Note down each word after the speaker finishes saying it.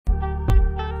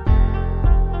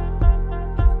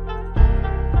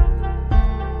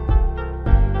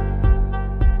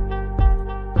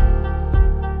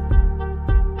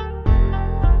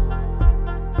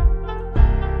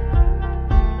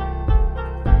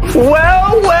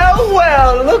Well, well,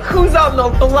 well, look who's on the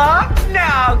block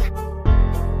now.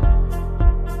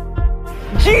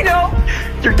 Gino,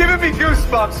 you're giving me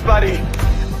goosebumps, buddy.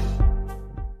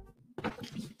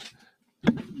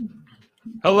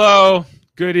 Hello,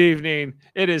 good evening.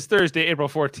 It is Thursday, April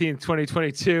 14th,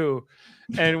 2022,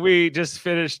 and we just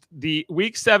finished the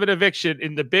Week 7 eviction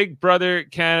in the Big Brother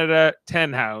Canada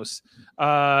 10 house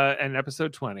and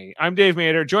episode 20. I'm Dave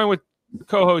Mader, joined with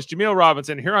co-host Jameel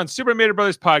Robinson here on Super Mader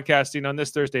Brothers Podcasting on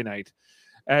this Thursday night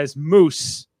as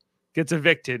Moose gets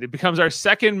evicted. It becomes our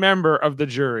second member of the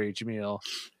jury, Jameel.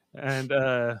 And,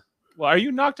 well, are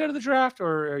you knocked out of the draft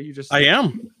or are you just... I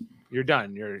am. You're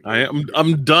done.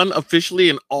 I'm done officially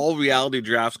in all reality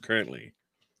drafts currently.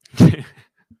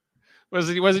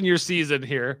 wasn't your season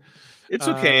here. It's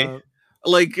okay.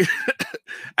 Like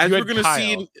as we're gonna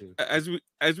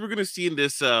see in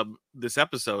this this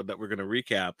episode that we're gonna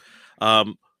recap,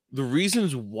 the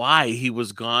reasons why he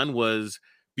was gone was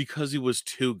because he was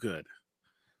too good,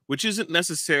 which isn't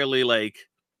necessarily like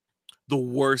the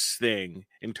worst thing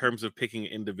in terms of picking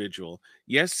an individual.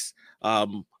 Yes, I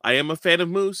am a fan of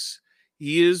Moose.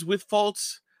 He is with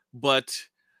faults, but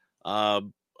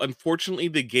unfortunately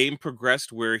the game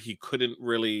progressed where he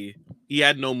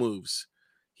had no moves.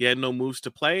 He had no moves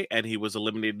to play, and he was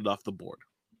eliminated off the board.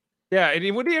 Yeah, and he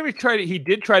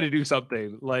did try to do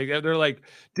something. Like they're like,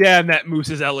 damn, that Moose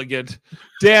is elegant.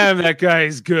 Damn, that guy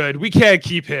is good. We can't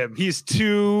keep him. He's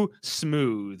too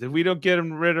smooth. If we don't get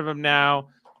rid of him now,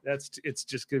 it's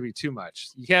just gonna be too much.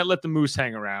 You can't let the Moose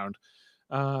hang around.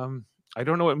 I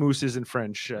don't know what moose is in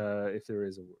French. If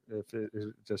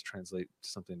it does translate to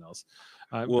something else.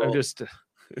 Well, I'm just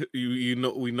we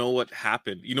know what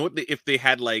happened. You know what? If they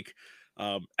had like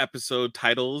episode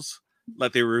titles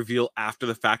that they reveal after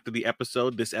the fact of the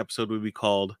episode, this episode would be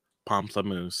called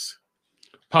Pamplemousse.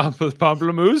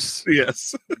 Pamplemousse.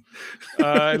 Yes.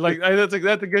 That's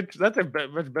a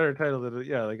much better title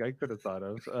than I could have thought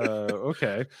of.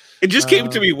 Okay. It just came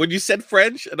to me when you said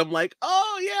French, and I'm like,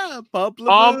 oh yeah,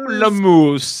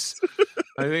 Pamplemousse.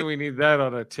 I think we need that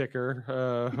on a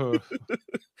ticker.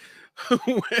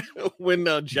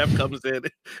 When Jeff comes in,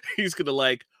 he's gonna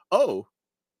like, oh,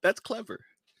 that's clever.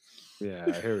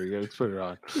 Yeah, here we go. Let's put it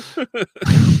on.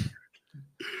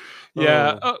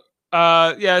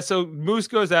 So Moose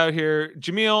goes out here.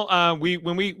 Jameel,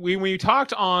 when we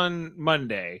talked on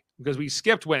Monday, because we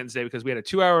skipped Wednesday because we had a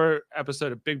 2-hour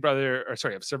episode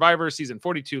of Survivor season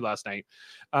 42 last night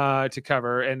to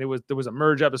cover, and there was a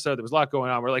merge episode. There was a lot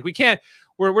going on. We're like,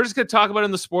 we're just gonna talk about it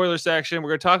in the spoiler section. We're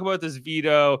gonna talk about this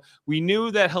veto. We knew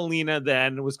that Helena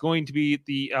then was going to be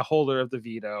the holder of the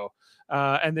veto.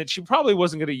 And that she probably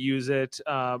wasn't going to use it,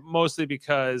 mostly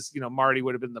because Marty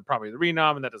would have been probably the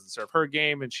renom, and that doesn't serve her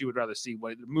game, and she would rather see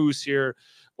Moose here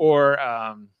or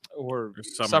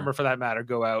Summer for that matter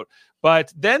go out.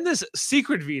 But then this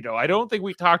secret veto, I don't think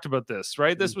we talked about this,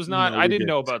 right? This was not. I didn't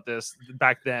know about this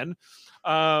back then.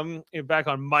 Back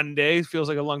on Monday, feels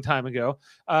like a long time ago.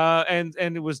 And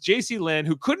it was JC Lynn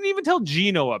who couldn't even tell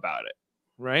Gino about it,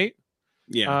 right?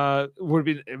 Yeah, would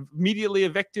be immediately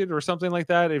evicted or something like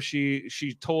that if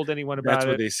she told anyone about it. That's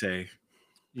what they say.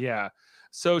 Yeah,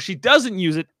 so she doesn't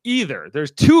use it either.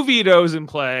 There's 2 vetoes in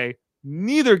play.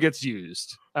 Neither gets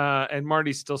used, and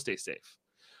Marty still stays safe.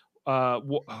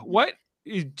 Why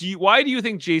do you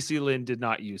think JC Lynn did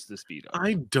not use this veto?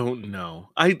 I don't know.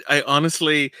 I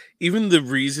honestly, even the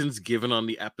reasons given on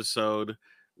the episode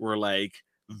were like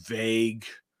vague,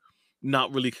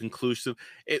 not really conclusive.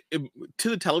 It to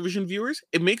the television viewers,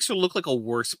 it makes her look like a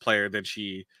worse player than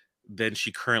she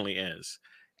currently is,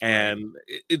 and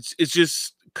it's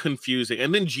just confusing.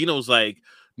 And then Gino's like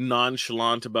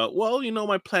nonchalant about, well,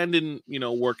 my plan didn't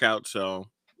work out, so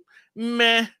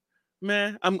meh.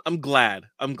 I'm glad.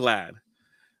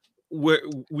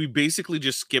 We basically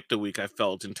just skipped a week, I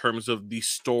felt, in terms of the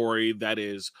story that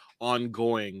is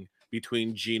ongoing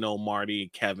between Gino, Marty,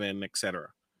 Kevin, etc.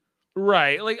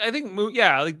 Right, like I think,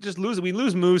 we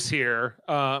lose Moose here,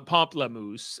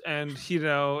 Pamplemousse, and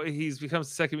he's become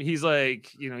second. He's like,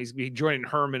 he's joining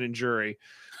Herman and jury.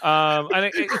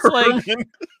 I think it's like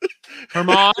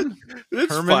Herman.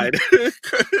 It's Herman. fine.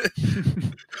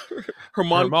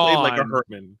 Herman played like a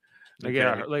Herman.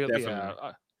 Okay,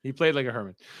 he played like a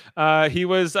Herman. He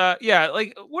was,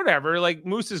 whatever. Like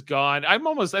Moose is gone. I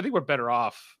think we're better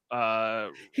off.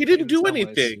 He didn't do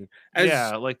anything.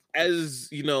 Ways. As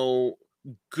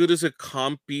good as a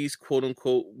comp beast, quote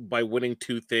unquote, by winning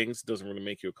 2 things doesn't really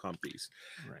make you a comp beast.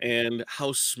 Right. And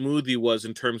how smooth he was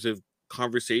in terms of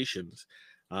conversations.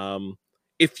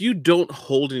 If you don't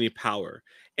hold any power,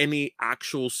 any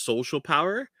actual social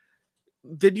power,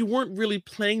 then you weren't really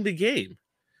playing the game.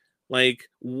 Like,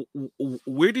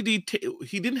 where did he?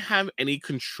 He didn't have any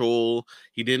control.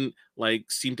 He didn't like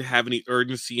seem to have any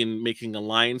urgency in making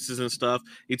alliances and stuff.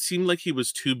 It seemed like he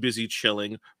was too busy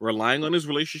chilling, relying on his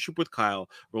relationship with Kyle,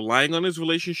 relying on his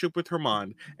relationship with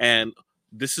Herman, and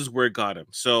this is where it got him.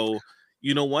 So,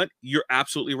 you know what? You're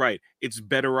absolutely right. It's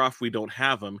better off we don't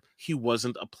have him. He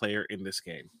wasn't a player in this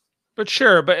game. But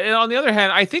sure, but on the other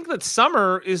hand, I think that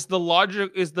Summer is the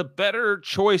better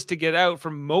choice to get out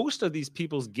from most of these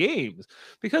people's games,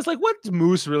 because like, what's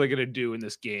Moose really going to do in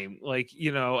this game? Like,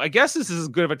 I guess this is as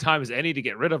good of a time as any to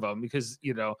get rid of him, because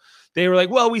they were like,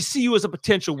 well, we see you as a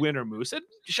potential winner, Moose, and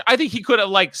I think he could have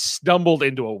like stumbled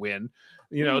into a win.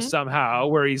 Somehow,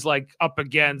 where he's like up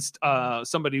against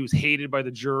somebody who's hated by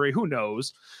the jury. Who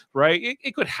knows, right?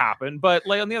 It could happen, but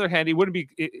like on the other hand, he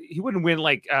wouldn't win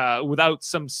like without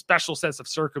some special sense of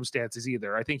circumstances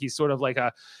either. I think he's sort of like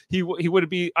he would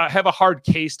be have a hard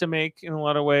case to make in a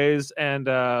lot of ways, and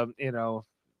I don't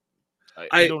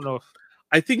know.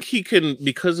 I think he can,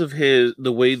 because of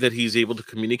the way that he's able to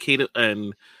communicate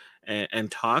and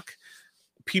talk.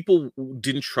 People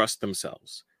didn't trust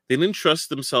themselves. They didn't trust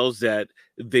themselves that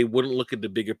they wouldn't look at the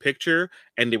bigger picture,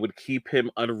 and they would keep him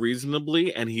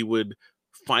unreasonably, and he would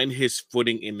find his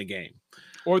footing in the game.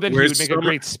 Or then he would make a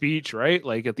great speech, right?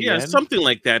 Like at the end. Yeah, something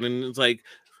like that. And it's like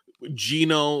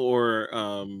Gino or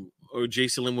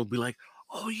JC Lynn would be like,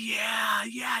 oh yeah,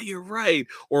 you're right.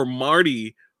 Or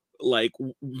Marty, like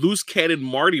loose cannon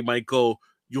Marty might go,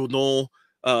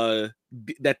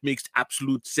 that makes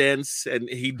absolute sense, and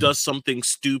he does something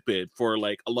stupid for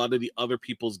like a lot of the other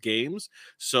people's games.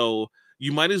 So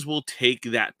you might as well take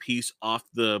that piece off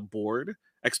the board,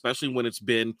 especially when it's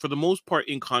been for the most part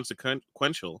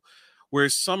inconsequential.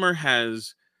 Whereas Summer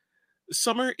is if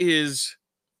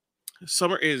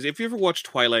you ever watched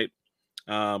Twilight,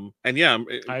 and yeah,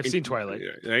 I've seen Twilight,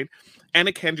 right?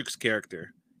 Anna Kendrick's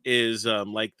character is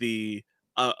like a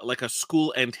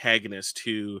school antagonist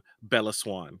to Bella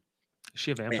Swan. Is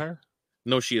she a vampire?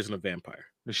 No, she isn't a vampire.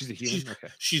 No, she's a human. Okay.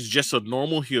 She's just a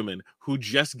normal human who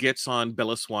just gets on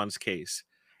Bella Swan's case.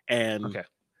 And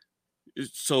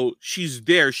so she's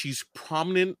there. She's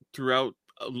prominent throughout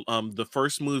the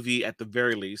first movie at the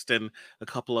very least, and a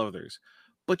couple others.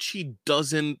 But she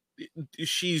doesn't,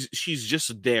 she's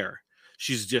just there.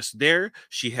 She's just there.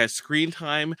 She has screen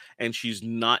time, and she's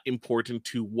not important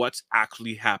to what's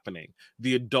actually happening.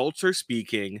 The adults are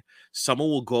speaking. Someone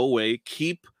will go away,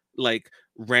 keep like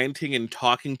ranting and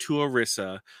talking to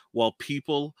Arissa while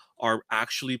people are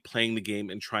actually playing the game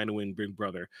and trying to win Big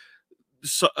Brother.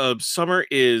 So, Summer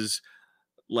is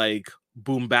like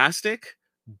bombastic,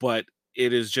 but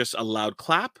it is just a loud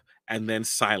clap and then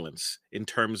silence in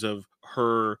terms of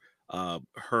her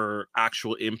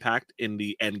actual impact in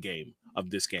the end game of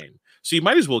this game. So you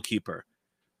might as well keep her.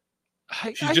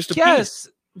 She's just a piece.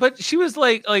 But she was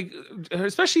like,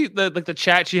 especially the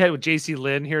chat she had with JC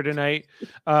Lynn here tonight,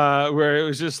 where it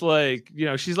was just like,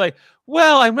 she's like,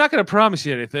 well, I'm not going to promise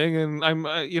you anything, and I'm,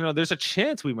 there's a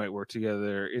chance we might work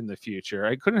together in the future.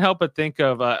 I couldn't help but think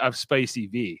of Spicy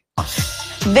V.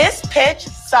 This pitch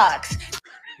sucks.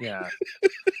 Yeah,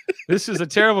 this is a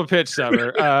terrible pitch,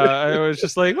 Summer. I was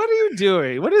just like, what are you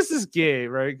doing? What is this game,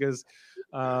 right? Because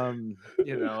I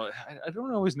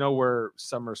don't always know where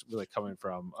Summer's really coming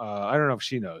from. I don't know if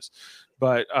she knows,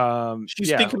 but she's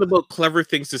thinking about clever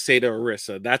things to say to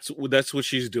Arissa. That's what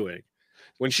she's doing.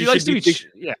 When she likes to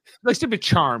likes to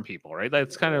charm people, right?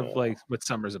 That's kind of like what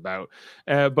Summer's about.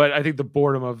 But I think the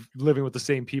boredom of living with the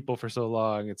same people for so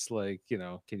long, it's like,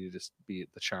 can you just be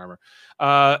the charmer?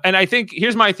 And I think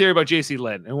here's my theory about JC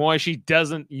Lynn and why she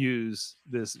doesn't use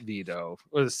this veto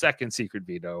or the second secret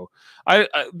veto.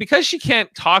 Because she can't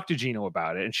talk to Gino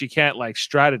about it and she can't like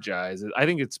strategize. I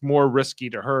think it's more risky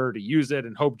to her to use it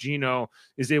and hope Gino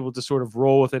is able to sort of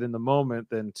roll with it in the moment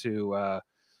than to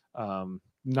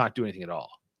not do anything at all,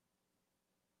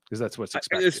 because that's what's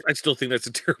expected. I still think that's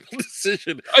a terrible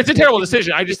decision. It's a terrible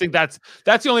decision. I just think that's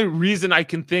the only reason I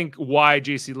can think why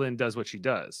JC Lynn does what she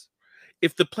does.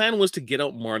 If the plan was to get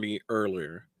out Marty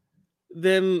earlier,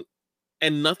 then,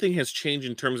 and nothing has changed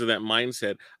in terms of that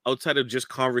mindset outside of just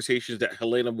conversations that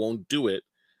Helena won't do it,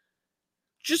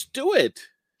 just do it.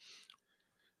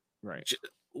 Right.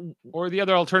 Or the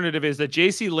other alternative is that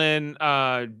JC Lynn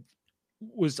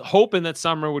was hoping that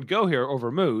Summer would go here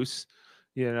over Moose.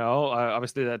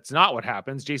 Obviously that's not what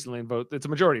happens. JC Lynn vote. It's a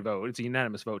majority vote. It's a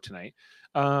unanimous vote tonight.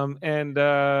 But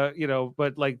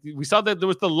like we saw that there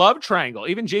was the love triangle.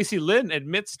 Even JC Lynn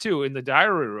admits to in the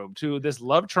diary room to this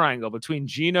love triangle between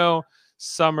Gino,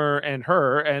 Summer, and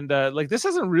her. And like this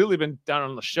hasn't really been done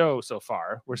on the show so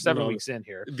far. We're 7 weeks in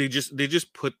here. They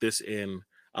just put this in.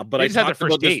 But they just had their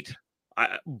first date.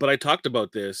 But I talked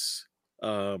about this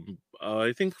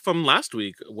I think from last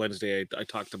week Wednesday I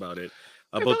talked about it,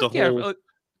 I feel about the like, yeah, whole like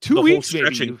 2 the whole weeks maybe.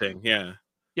 stretching thing. Yeah.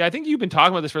 Yeah, I think you've been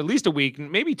talking about this for at least a week,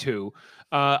 maybe 2.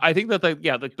 I think that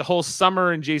the whole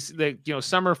Summer and JC,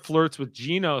 Summer flirts with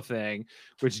Gino thing,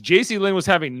 which JC Lynn was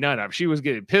having none of. She was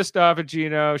getting pissed off at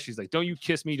Gino. She's like, "Don't you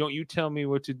kiss me? Don't you tell me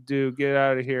what to do? Get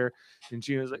out of here!" And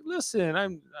Gino's like, "Listen,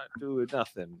 I'm not doing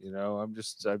nothing. I'm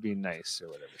being nice or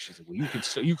whatever." She's like, "Well,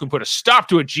 you can put a stop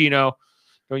to it, Gino.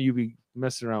 Don't you be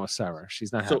messing around with Summer.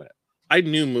 She's not having it." I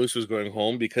knew Moose was going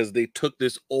home because they took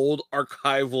this old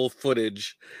archival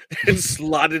footage and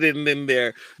slotted it in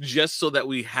there just so that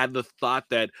we had the thought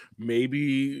that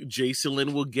maybe Jason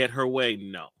Lynn will get her way.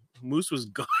 No, Moose was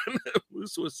gone.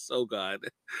 Moose was so gone.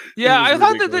 Yeah, I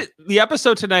thought that the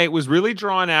episode tonight was really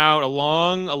drawn out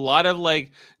along a lot of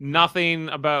like nothing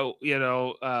about,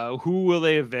 who will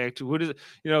they evict? What is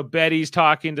it? Betty's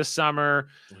talking to Summer.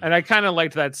 And I kind of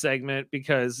liked that segment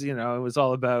because, it was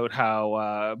all about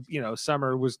how,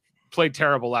 Summer played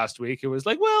terrible last week. It was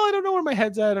like, well, I don't know where my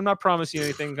head's at. I'm not promising you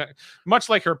anything. Much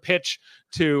like her pitch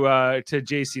to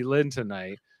JC Lynn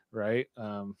tonight, right?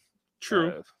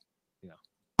 True.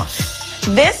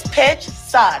 This pitch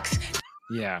sucks.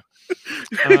 Yeah.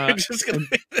 Just gonna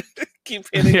keep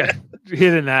hitting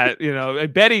hitting that,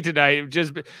 Betty tonight,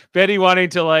 just Betty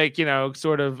wanting to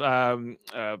sort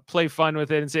of play fun with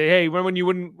it and say, hey, when you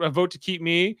wouldn't vote to keep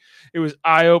me, it was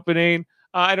eye-opening.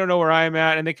 I don't know where I'm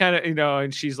at. And they kind of,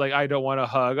 and she's like, I don't want to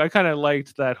hug. I kind of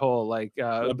liked that whole the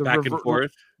back and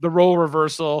forth, the role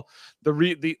reversal, the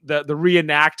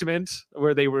reenactment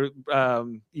where they were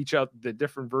each other, the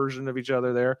different version of each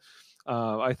other there.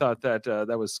 I thought that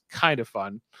that was kind of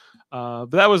fun.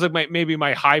 But that was maybe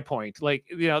my high point.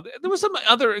 There was some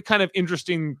other kind of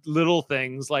interesting little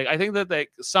things. I think that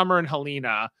Summer and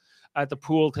Helena at the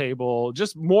pool table,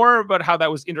 just more about how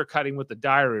that was intercutting with the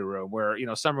diary room where,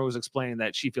 Summer was explaining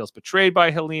that she feels betrayed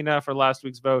by Helena for last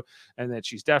week's vote and that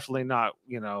she's definitely not,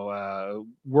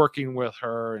 working with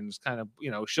her and kind of,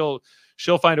 she'll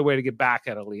find a way to get back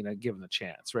at Helena given the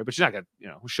chance. Right. But she's not going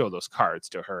to, show those cards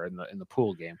to her in the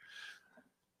pool game.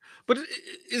 But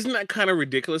isn't that kind of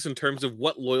ridiculous in terms of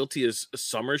what loyalty is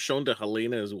Summer shown to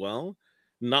Helena as well?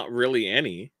 Not really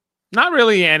any. Not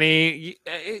really any.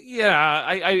 Yeah,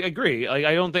 I agree.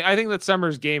 I think that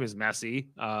Summer's game is messy.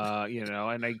 So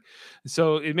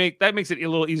that makes it a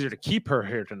little easier to keep her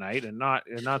here tonight and not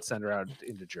send her out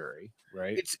into jury,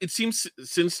 right? It seems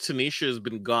since Tanisha has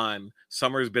been gone,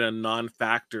 Summer's been a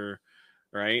non-factor,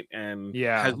 right? And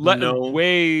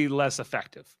way less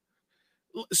effective.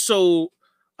 So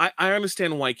I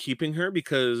understand why keeping her,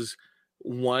 because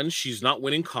 1, she's not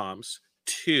winning comms.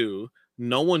 2,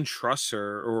 no one trusts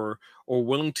her or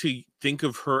willing to think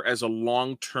of her as a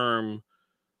long-term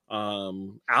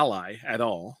ally at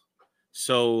all.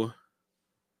 So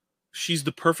she's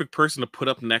the perfect person to put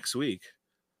up next week.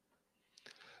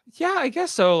 Yeah, I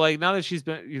guess so. Now that she's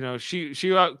been, she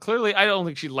clearly, I don't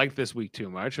think she liked this week too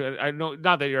much. I know,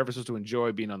 not that you're ever supposed to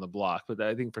enjoy being on the block, but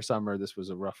I think for Summer, this was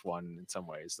a rough one in some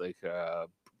ways.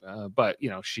 But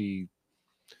she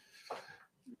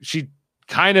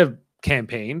kind of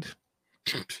campaigned.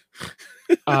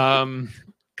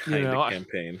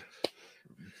 Campaign.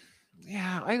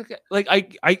 Yeah,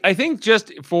 I think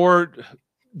just for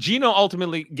Gino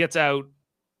ultimately gets out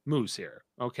Moose here.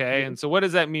 Okay, and so what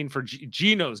does that mean for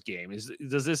Gino's game?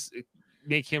 Does this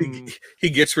make him? He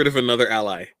gets rid of another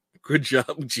ally. Good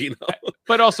job, Gino.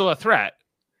 But also a threat.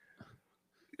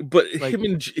 But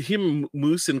him,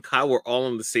 Moose, and Kyle were all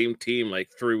on the same team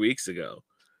 3 weeks ago.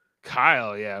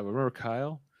 Kyle, yeah, remember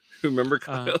Kyle? Remember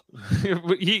Kyle?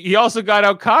 He also got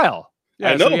out Kyle.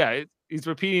 Yeah, I know. So he's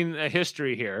repeating a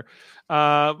history here.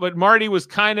 But Marty was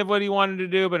kind of what he wanted to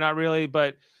do, but not really.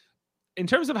 But in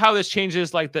terms of how this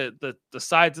changes, the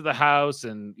sides of the house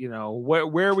and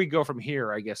where we go from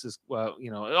here, I guess is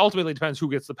it ultimately depends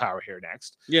who gets the power here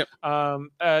next. Yep.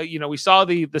 We saw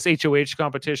this HOH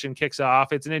competition kicks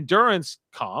off. It's an endurance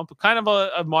comp, kind of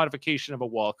a modification of a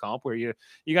wall comp where you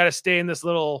got to stay in this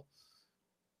little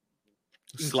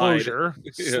enclosure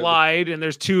slide and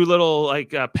there's 2 little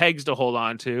pegs to hold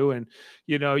on to, and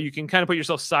you can kind of put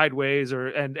yourself sideways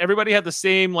and everybody had the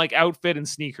same outfit and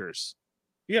sneakers.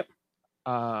 Yep.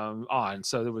 On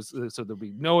so there'll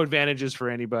be no advantages for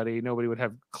anybody. Nobody would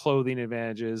have clothing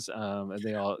advantages, and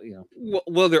they all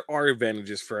well there are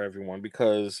advantages for everyone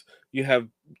because you have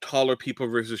taller people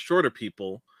versus shorter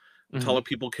people. Mm-hmm. Taller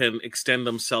people can extend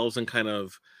themselves and kind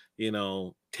of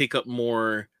take up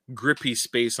more grippy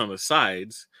space on the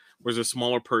sides, whereas a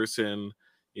smaller person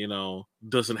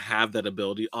doesn't have that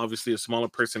ability. Obviously a smaller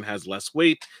person has less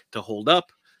weight to hold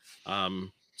up,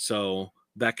 so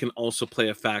that can also play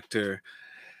a factor.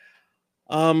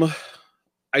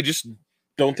 I just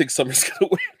don't think Summer's gonna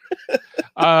win.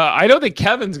 I don't think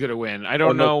Kevin's gonna win. I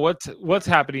don't no. know what's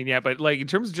happening yet, but like in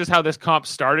terms of just how this comp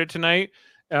started tonight,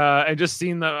 and just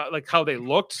seeing the like how they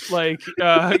looked like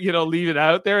leave it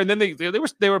out there, and then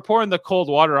they were pouring the cold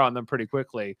water on them pretty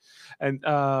quickly, and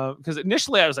because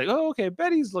initially I was like, oh okay,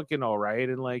 Betty's looking all right,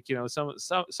 and like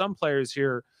some players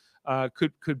here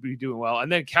could be doing well,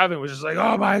 and then Kevin was just like,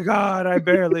 oh my god, I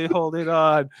barely holding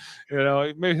on,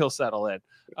 maybe he'll settle in.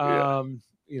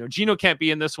 Gino can't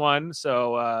be in this one,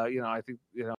 so I think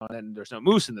and there's no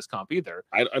Moose in this comp either.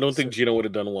 I don't think Gino would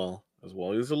have done well as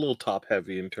well. He was a little top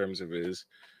heavy in terms of his.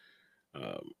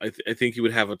 I think he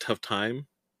would have a tough time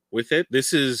with it.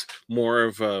 This is more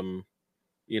of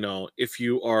if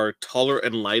you are taller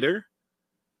and lighter,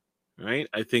 right?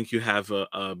 I think you have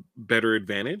a better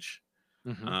advantage.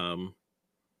 Mm-hmm.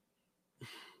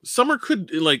 Summer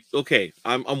could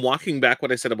I'm walking back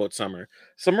what I said about Summer.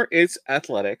 Summer is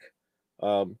athletic.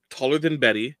 Taller than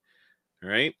Betty,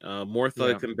 right? More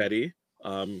athletic than Betty.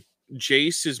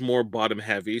 Jace is more bottom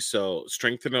heavy, so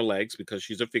strength in her legs because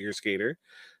she's a figure skater.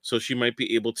 So she might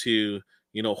be able to,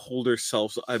 hold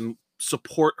herself and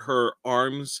support her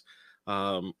arms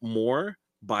more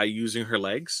by using her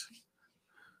legs.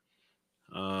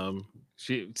 I'm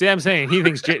saying he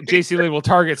thinks JC Lynn will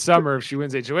target Summer if she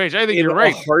wins HOH. I think you're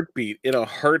right. In a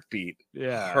heartbeat.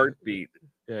 Yeah. Heartbeat.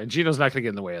 Yeah, and Gino's not going to get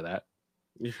in the way of that.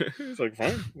 It's like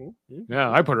fine.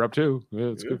 Yeah, I put her up too. Yeah,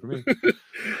 it's good for me.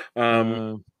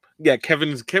 Yeah,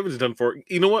 Kevin's done for.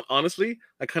 You know what? Honestly,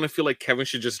 I kind of feel like Kevin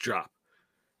should just drop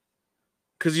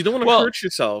because you don't want to hurt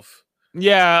yourself.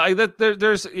 Yeah,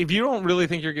 there's if you don't really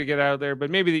think you're gonna get out of there,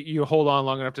 but maybe you hold on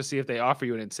long enough to see if they offer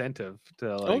you an incentive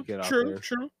to get out there.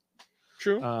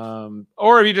 True.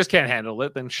 Or if you just can't handle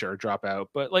it, then sure, drop out.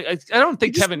 But like, I don't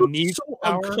think Kevin needs so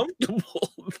uncomfortable.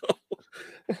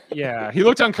 Yeah, he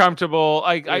looked uncomfortable.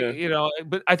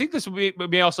 But I think this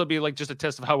may also be like just a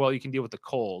test of how well you can deal with the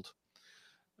cold.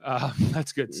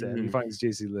 That's good, Sam. He finds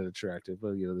JC Lynn attractive.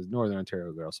 Well, the Northern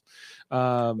Ontario girls.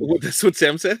 That's what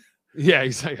Sam said. Yeah,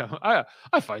 he's like, I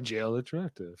find JL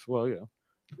attractive. Well,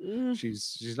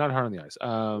 she's not hard on the ice,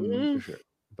 for sure.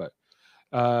 But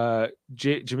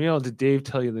Jamil, did Dave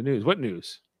tell you the news? What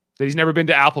news? That he's never been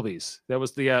to Applebee's. That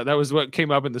was what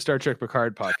came up in the Star Trek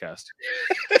Picard podcast.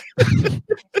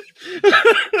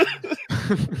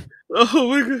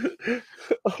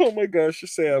 Oh my gosh,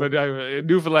 Sam! But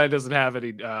Newfoundland doesn't have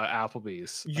any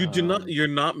Applebee's. You're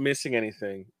not missing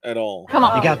anything at all. Come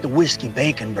on, you got the whiskey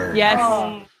bacon burger.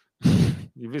 Yes.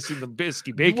 You're missing the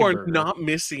whiskey bacon burger. You are not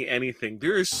missing anything.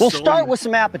 We'll start with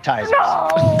some appetizers.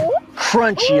 No.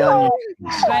 Crunchy onions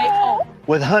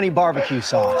with honey barbecue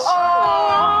sauce.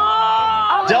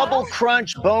 Double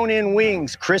crunch bone-in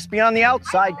wings, crispy on the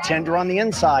outside, tender on the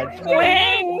inside.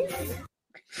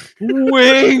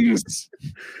 Wings.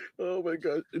 Oh my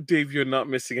god, Dave, you're not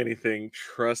missing anything.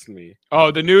 Trust me.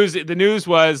 Oh, the news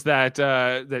was that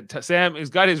Sam has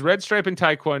got his red stripe in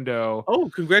Taekwondo. Oh,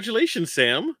 congratulations,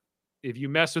 Sam. If you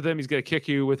mess with him, he's gonna kick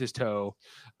you with his toe.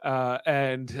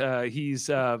 And he's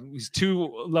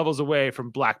 2 levels away from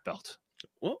black belt.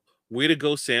 Well, way to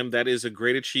go, Sam. That is a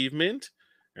great achievement.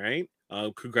 All right.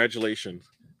 Congratulations.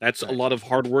 That's a lot of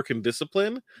hard work and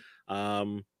discipline.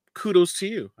 Kudos to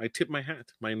you. I tip my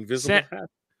hat, my invisible hat.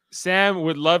 Sam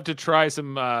would love to try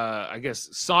some, I guess,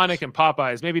 Sonic and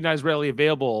Popeyes. Maybe not as readily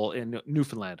available in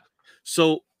Newfoundland.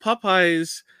 So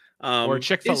Popeyes, or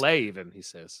Chick-fil-A, even he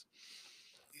says.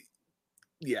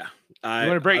 Yeah, you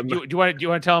want to break? Do you want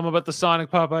to tell him about the Sonic,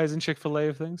 Popeyes, and Chick-fil-A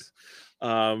of things?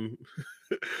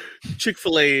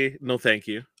 Chick-fil-A, no, thank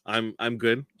you. I'm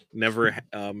good. Never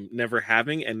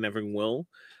having and never will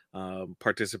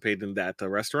participate in that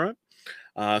restaurant.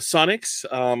 Sonic's,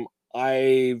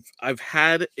 I've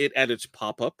had it at its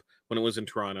pop-up when it was in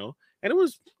Toronto, and it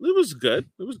was good.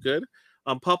 It was good.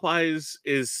 Popeyes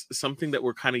is something that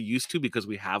we're kind of used to because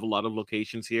we have a lot of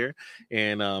locations here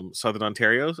in Southern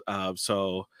Ontario.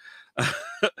 So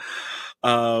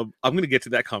I'm going to get to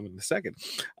that comment in a second.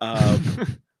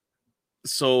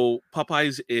 So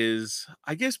Popeyes is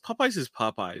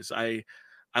Popeyes.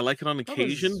 I like it on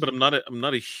occasion, but I'm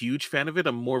not a huge fan of it.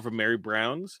 I'm more of a Mary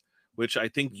Brown's, which I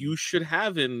think you should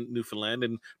have in Newfoundland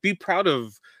and be proud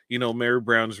of. Mary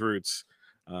Brown's roots.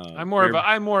 I'm more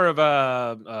of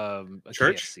a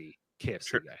church?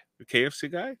 KFC guy.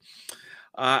 KFC guy.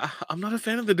 I'm not a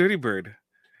fan of the Dirty Bird.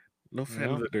 No fan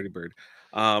of the Dirty Bird.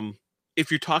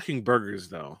 If you're talking burgers,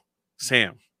 though,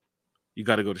 Sam, you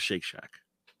got to go to Shake Shack.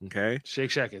 Okay,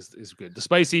 Shake Shack is good. The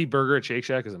spicy burger at Shake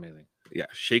Shack is amazing. Yeah,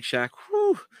 Shake Shack.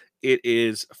 Whew, it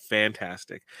is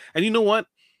fantastic. And you know what?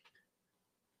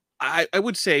 I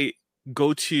would say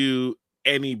go to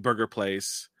any burger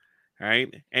place,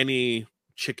 right? Any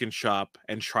chicken shop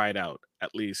and try it out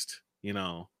at least,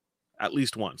 at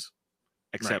least once.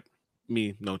 Except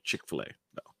me, no Chick-fil-A.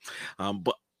 No.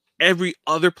 But every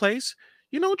other place,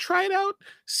 try it out,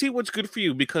 see what's good for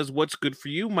you, because what's good for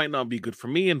you might not be good for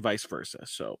me, and vice versa.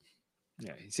 So,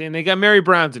 yeah, he's saying they got Mary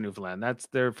Browns in Newfoundland.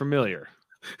 They're familiar.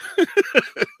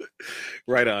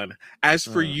 Right on. As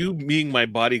for you being my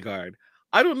bodyguard,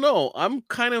 I don't know. I'm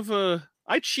kind of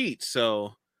I cheat,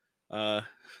 so I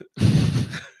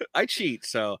cheat.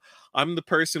 So I'm the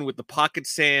person with the pocket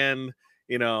sand.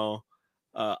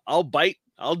 I'll bite.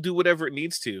 I'll do whatever it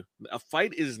needs to. A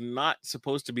fight is not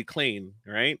supposed to be clean,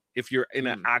 right? If you're in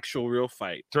an actual real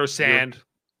fight, throw sand.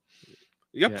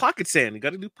 You got pocket sand. You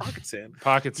got to do pocket sand.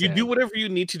 Pocket sand. You do whatever you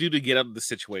need to do to get out of the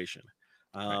situation.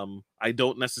 I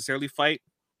don't necessarily fight,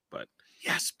 but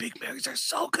yes, Big Marys are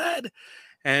so good.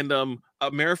 And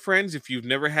Mary friends, if you've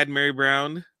never had Mary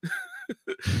Brown,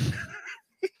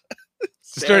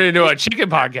 started into a chicken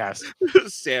podcast.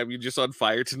 Sam, you're just on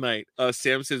fire tonight.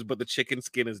 Sam says, but the chicken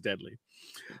skin is deadly.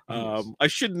 I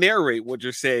should narrate what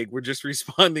you're saying. We're just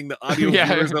responding. The audio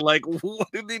viewers are like, what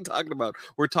are they talking about?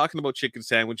 We're talking about chicken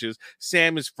sandwiches.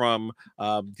 Sam is from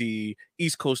the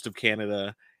east coast of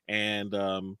Canada,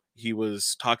 and he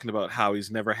was talking about how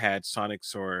he's never had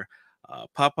Sonic's or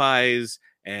Popeyes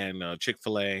and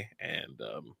Chick-fil-A, and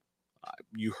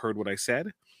you heard what I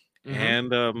said.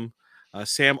 And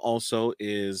Sam also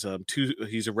is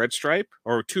he's a red stripe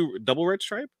or double red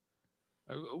stripe.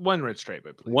 One red stripe,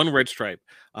 I believe. One red stripe.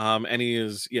 And he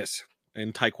is,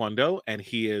 in Taekwondo, and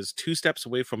he is 2 steps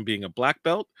away from being a black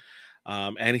belt.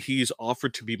 And he's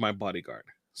offered to be my bodyguard.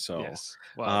 So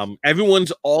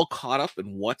everyone's all caught up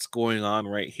in what's going on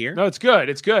right here. No, it's good.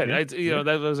 It's good. Yeah.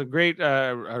 That was a great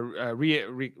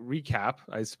recap,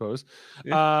 I suppose.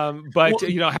 Yeah. But well,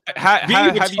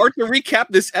 it's hard to recap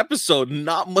this episode.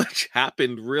 Not much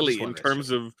happened really in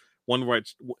terms of one red.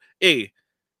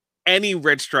 Any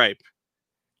red stripe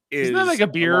isn't that like a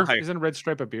beer? Isn't red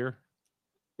stripe a beer?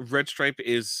 Red Stripe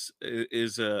is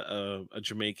a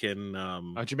Jamaican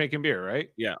a Jamaican beer, right?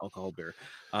 Yeah, alcohol beer.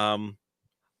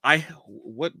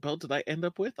 What belt did I end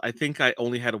up with? I think I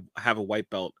only have a white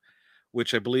belt,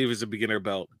 which I believe is a beginner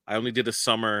belt. I only did a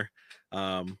summer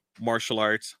martial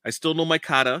arts. I still know my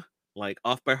kata like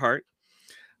off by heart,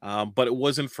 but it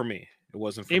wasn't for me. It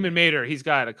wasn't for Eamon Mater. He's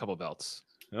got a couple belts.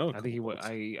 Oh, I think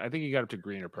I think he got up to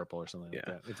green or purple or something like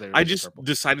that. I just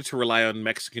decided to rely on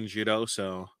Mexican judo,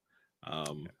 so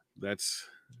that's.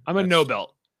 I'm a no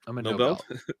belt. I'm a no belt.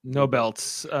 No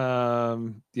belts.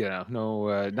 No,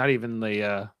 not even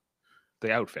the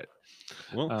outfit.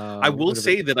 Well, I will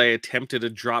say that I attempted a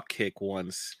drop kick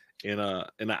once in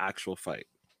an actual fight.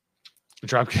 A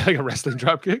drop kick, like a wrestling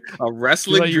drop kick? A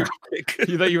wrestling drop kick.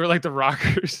 You thought you were like the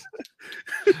Rockers.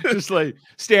 Just like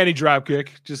standing drop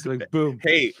kick, just like boom.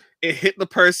 Hey, it hit the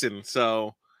person,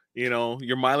 so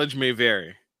your mileage may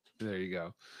vary. There you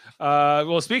go.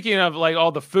 Well, speaking of like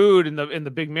all the food and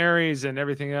the Big Marys and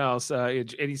everything else,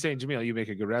 and he's saying, Jamil, you make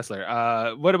a good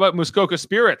wrestler. What about Muskoka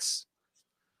Spirits?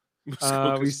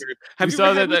 Muskoka Spirits. Have you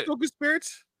ever had Muskoka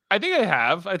Spirits? I think I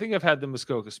have. I think I've had the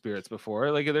Muskoka Spirits before.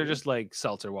 Like they're just like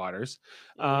seltzer waters.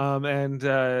 And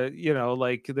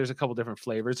like there's a couple different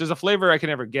flavors. There's a flavor I can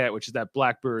never get, which is that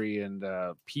blackberry and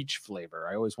peach flavor.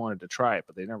 I always wanted to try it,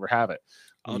 but they never have it.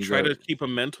 I'll try to keep a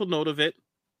mental note of it.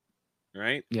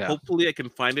 Right. Yeah. Hopefully I can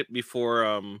find it before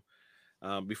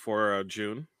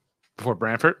June. Before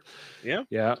Brantford. Yeah.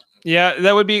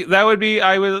 That would be.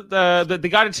 I would. They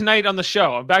got it tonight on the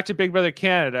show. I'm back to Big Brother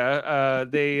Canada.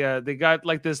 They got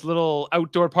like this little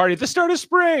outdoor party at the start of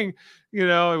spring.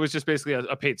 It was just basically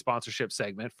a paid sponsorship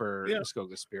segment for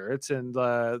Muskoka Spirits, and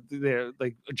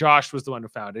like Josh was the one who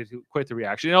found it. Quite the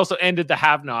reaction. It also ended the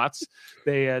have-nots.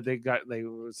 I think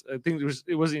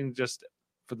it wasn't just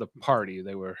for the party.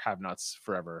 They were have-nots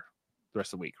forever the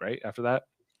rest of the week, right? After that,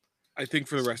 I think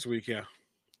for the rest of the week, yeah.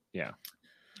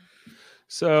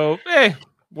 So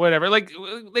whatever. Like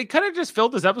they kind of just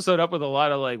filled this episode up with a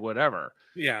lot of like whatever.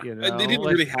 Yeah, they didn't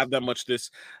really have that much.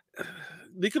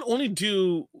 They could only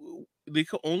do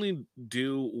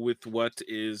with what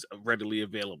is readily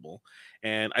available,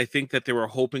 and I think that they were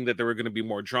hoping that there were going to be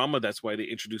more drama. That's why they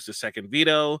introduced a second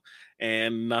veto,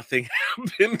 and nothing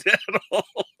happened at all.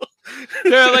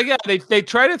 They're like, they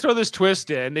try to throw this twist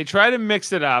in, they try to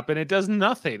mix it up, and it does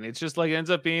nothing. It's just like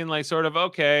ends up being like sort of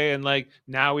okay, and like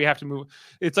now we have to move.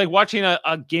 It's like watching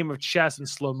a game of chess in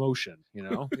slow motion.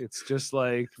 It's just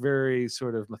like very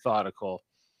sort of methodical.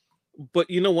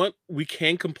 But you know what? We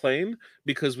can't complain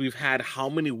because we've had how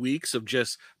many weeks of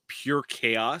just pure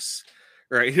chaos,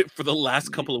 right, for the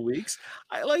last couple of weeks.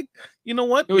 I like, you know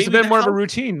what? It was Maybe a bit the more of a house-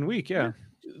 routine week, yeah.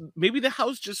 Maybe the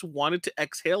house just wanted to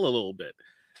exhale a little bit.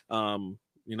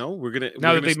 You know, we're gonna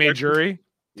Now that gonna they made start- jury,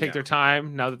 take Yeah. their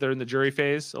time. Now that they're in the jury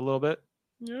phase a little bit.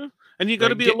 Yeah, and you got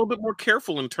to Right, be a little bit more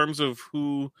careful in terms of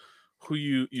who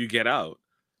you get out.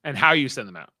 And how you send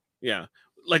them out. Yeah,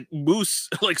 like Moose,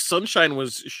 like Sunshine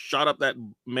was shot up that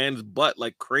man's butt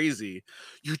like crazy.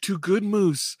 You're too good,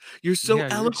 Moose. You're so Yeah,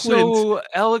 you're eloquent. so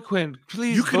eloquent.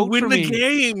 Please You could vote win for the me.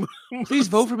 game. Please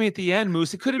vote for me at the end,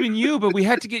 Moose. It could have been you, but we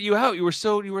had to get you out. You were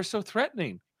so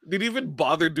threatening. They didn't even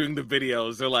bother doing the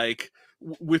videos. They're like,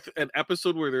 with an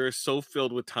episode where they're so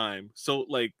filled with time, so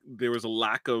like there was a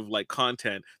lack of like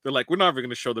content. They're like, we're not even going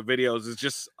to show the videos. It's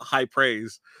just high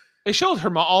praise. They showed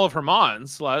all of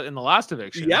Herman's in the last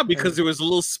eviction. Yeah, because there was a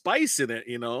little spice in it,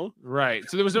 you know. Right.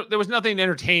 So there was nothing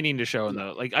entertaining to show in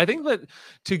the like. I think that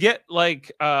to get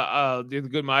like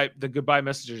the goodbye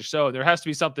message or so, there has to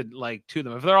be something like to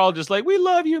them. If they're all just like, we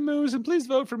love you, Moose, and please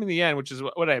vote for me in the end, which is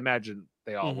what I imagine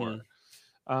they all were.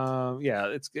 Yeah,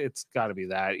 it's got to be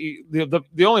that.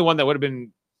 The only one that would have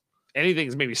been anything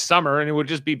is maybe Summer, and it would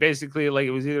just be basically like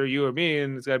it was either you or me,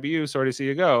 and it's got to be you. Sorry to see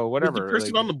you go. Whatever. Did the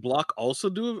person like, on the block also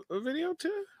do a video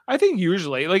too? I think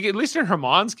usually, like at least in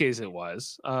Herman's case, it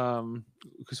was.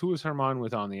 Because who was Herman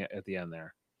with at the end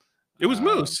there? It was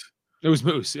Moose. It was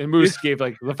Moose, and Moose gave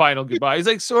like the final goodbye. He's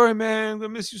like, "Sorry, man, I'm gonna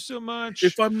miss you so much.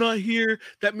 If I'm not here,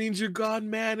 that means you're gone,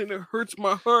 man, and it hurts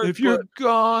my heart. If you're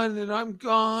gone, then I'm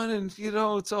gone, and you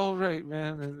know it's all right,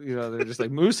 man." And you know they're just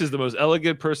like, Moose is the most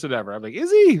elegant person ever. I'm like,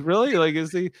 is he really? Like,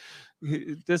 is he?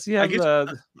 Does he have?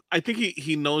 I think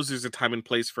he knows there's a time and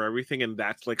place for everything, and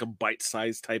that's like a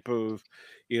bite-sized type of,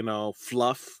 you know,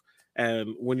 fluff.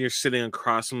 And when you're sitting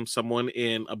across from someone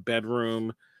in a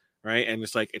bedroom, right, and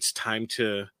it's like it's time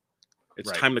to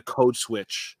code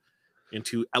switch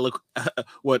into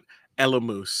what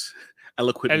Elamoose,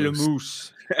 eloquent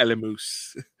Elamoose,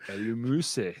 Elamoose,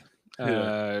 Elamoose.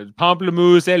 Yeah.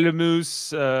 Pamplemousse,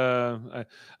 Elamoose.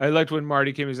 I liked when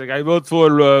Marty came. He's like, I vote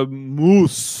for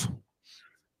Moose.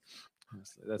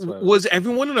 That's what was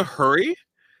everyone in a hurry?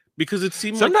 Because it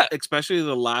seemed like, especially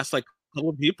the last like couple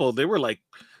of people, they were like,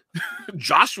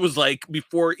 Josh was like,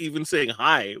 before even saying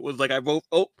hi, was like, I vote.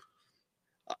 Oh,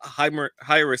 hi,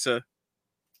 Arissa.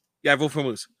 Yeah, I vote for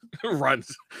Moose.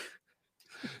 Runs.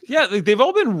 Yeah, like they've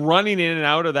all been running in and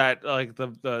out of that, like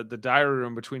the diary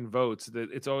room between votes.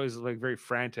 That it's always like very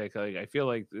frantic. Like I feel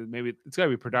like maybe it's got to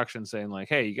be production saying like,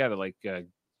 "Hey, you got to like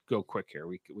go quick here.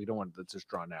 We don't want it just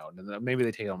drawn out." And then maybe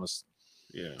they take almost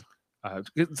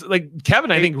it's like Kevin,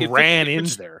 I think ran in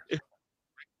there.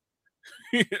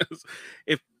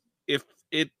 If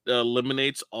it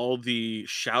eliminates all the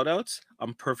shout outs,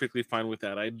 I'm perfectly fine with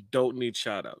that. I don't need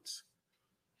shout outs.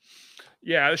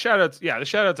 Yeah, the shout outs.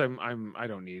 I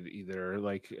don't need either.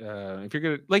 Like, if you're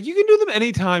gonna like, you can do them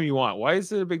anytime you want. Why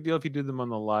is it a big deal if you do them on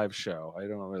the live show? I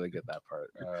don't really get that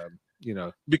part. You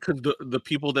know, because the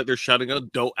people that they're shouting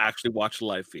out don't actually watch the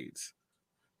live feeds.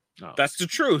 No, that's the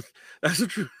truth. That's the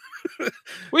truth.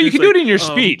 Well, you can do it in your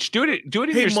speech. Do it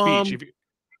in your Mom. speech.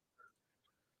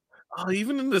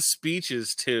 Even in the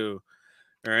speeches too.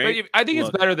 All right. But I think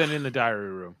it's better than in the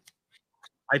diary room.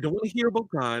 I don't want to hear about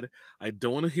God. I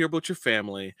don't want to hear about your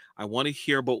family. I want to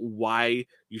hear about why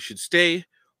you should stay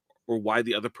or why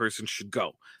the other person should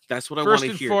go. That's what I want to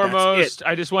hear. First and foremost,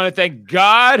 I just want to thank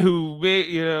God who,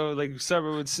 you know, like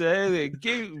someone would say,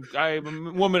 I'm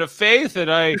a woman of faith and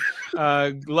I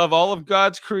love all of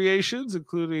God's creations,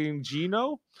 including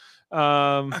Gino.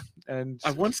 And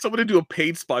I want someone to do a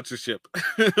paid sponsorship.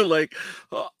 Like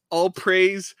all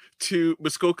praise to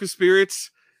Muskoka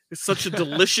Spirits. It's such a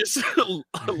delicious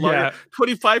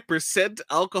 25%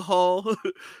 alcohol.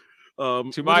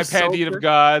 To my pantheon of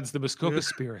gods, the Muskoka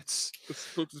Spirits.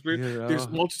 Muskoka Spirit. You know. There's a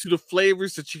multitude of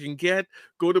flavors that you can get.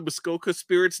 Go to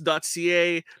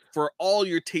muskokaspirits.ca for all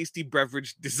your tasty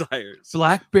beverage desires.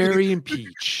 Blackberry and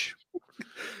peach.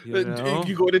 You know?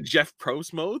 You go to Jeff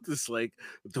Probst mode. It's like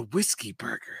the whiskey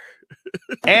burger.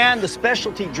 And the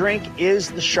specialty drink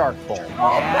is the Shark Bowl.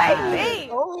 Oh, baby!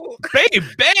 Oh,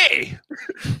 baby!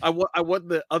 I want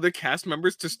the other cast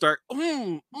members to start.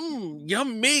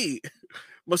 Yummy,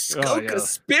 Muskoka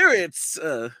Spirits.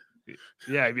 Yeah,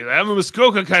 I'd be like, I'm a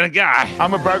Muskoka kind of guy.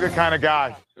 I'm a burger kind of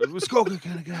guy. Muskoka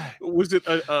kind of guy. Was it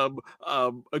a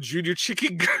junior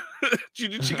chicken?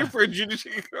 Junior chicken for a junior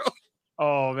chicken girl?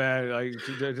 Oh man, like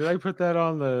did I put that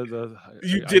on the?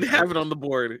 You did have it on the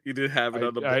board. You did have it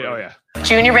on the board. Oh yeah.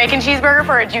 Junior bacon cheeseburger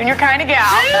for a junior kind of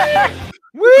gal.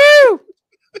 Woo!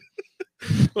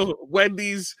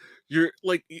 Wendy's, you're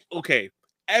like, okay.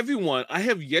 Everyone, I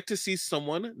have yet to see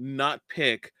someone not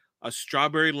pick a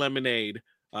strawberry lemonade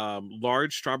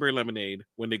large strawberry lemonade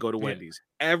when they go to Yeah. Wendy's.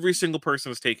 Every single person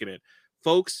has taken it,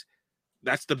 folks.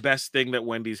 That's the best thing that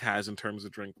Wendy's has in terms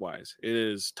of drink wise. It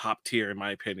is top tier in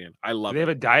my opinion. I Do love they have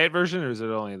it. a diet version, or is it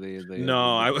only the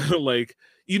No, I like.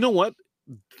 You know what?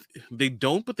 They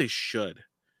don't, but they should.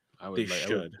 I would They like,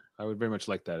 should. I would very much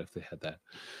like that if they had that.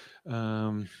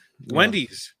 Yeah.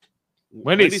 Wendy's.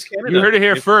 Wendy's. Canada. You heard it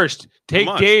here If- first. Take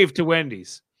on. Dave to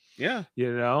Wendy's. Yeah.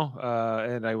 You know,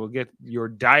 and I will get your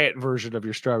diet version of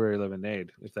your strawberry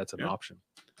lemonade if that's an Yeah. option.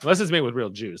 Unless it's made with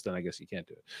real juice, then I guess you can't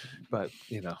do it. But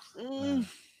you know, I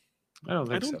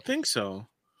don't I think so. don't think so.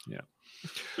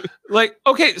 Like,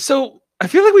 okay, so I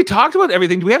feel like we talked about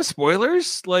everything. Do we have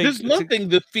spoilers? Like, There's nothing.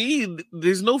 The feed.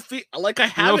 There's no feed. Like I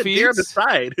have No it there on the feeds?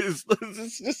 side.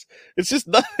 It's just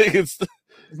nothing. It's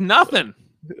nothing.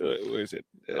 where is it?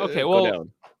 Okay, Go well,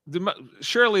 down.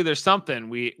 Surely there's something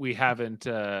we haven't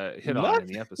hit on in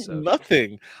the episode.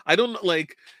 Nothing. I don't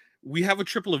like. We have a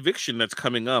triple eviction that's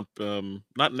coming up.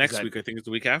 Not next that- week. I think it's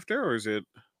the week after, or is it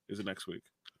next week?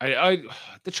 I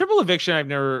the triple eviction I've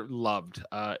never loved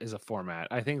is a format.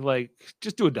 I think like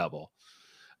just do a double.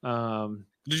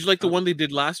 Did you like the one they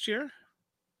did last year?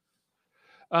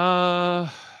 I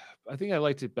think I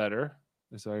liked it better,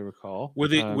 as I recall. Where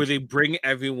they bring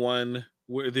everyone,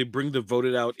 where they bring the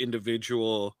voted out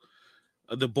individual,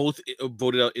 the both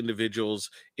voted out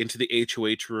individuals into the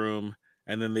HOH room,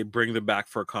 and then they bring them back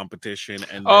for a competition.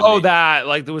 And then that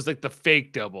like there was like the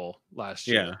fake double last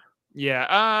year. yeah. Yeah.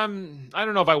 I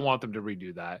don't know if I want them to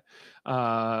redo that.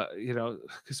 You know,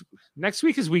 because next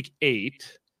week is week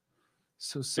 8.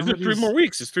 So Is it 3 more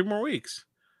weeks? It's 3 more weeks.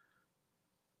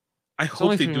 I hope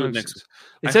only they 3 do it weeks. next week.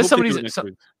 It I says hope they do it next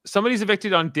week. somebody's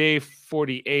evicted on day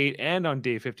 48 and on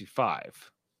day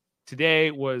 55.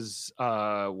 Today was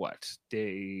what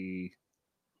day?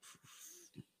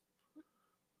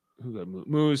 Who got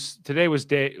Moose? Today was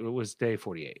day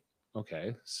 48.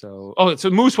 Okay, so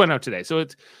Moose went out today. So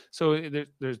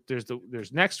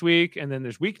there's next week, and then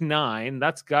there's week 9.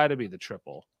 That's got to be the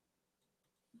triple.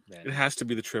 Then. It has to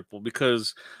be the triple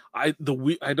because I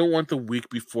don't want the week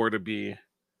before to be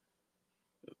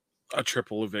a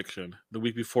triple eviction. The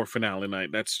week before finale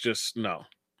night. That's just no.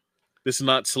 This is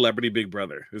not Celebrity Big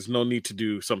Brother. There's no need to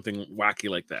do something wacky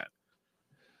like that.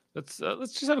 Let's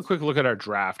just have a quick look at our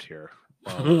draft here.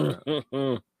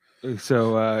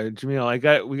 So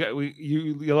Jamil,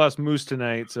 you lost Moose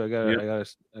tonight, so I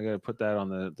gotta put that on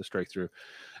the strike through.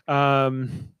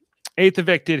 8th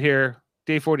evicted here,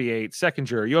 day 48, second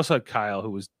juror. You also had Kyle,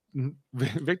 who was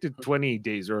evicted 21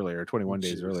 days earlier.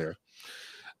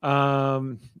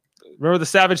 Remember the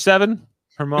Savage 7?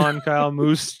 Herman, Kyle,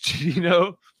 Moose,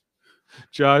 Gino,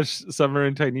 Josh, Summer,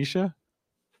 and Tynesha.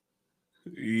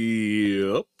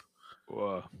 Yep.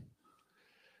 Whoa.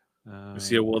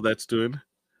 See how well that's doing.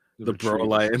 The Bro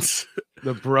Alliance.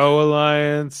 The Bro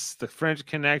Alliance, the French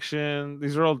Connection.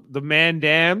 These are all the Man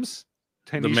Dams.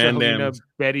 Tanisha, Helena, Dams.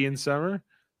 Betty, and Summer.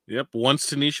 Yep. Once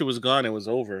Tanisha was gone, it was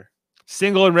over.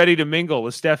 Single and Ready to Mingle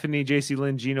with Stephanie, JC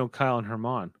Lynn, Gino, Kyle, and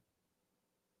Herman.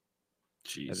 That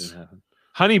Jeez. didn't happen.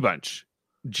 Honey Bunch.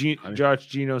 Josh,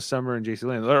 Gino, Summer, and JC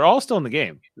Lynn. They're all still in the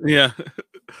game. Yeah.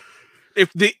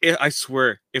 I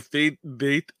swear, if they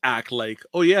act like,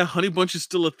 oh yeah, Honey Bunch is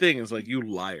still a thing, it's like, you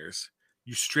liars.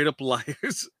 You straight up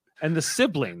liars. And the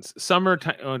siblings. Summer,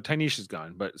 Tanisha's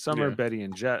gone, but Summer, Yeah. Betty,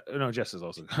 and Jess. No, Jess is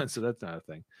also gone, so that's not a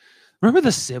thing. Remember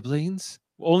the siblings?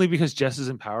 Only because Jess is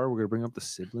in power, we're going to bring up the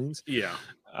siblings. Yeah.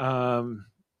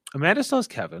 Amanda still has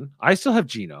Kevin. I still have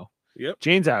Gino. Yep.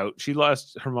 Jane's out. She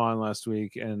lost Herman last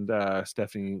week and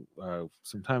Stephanie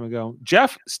some time ago.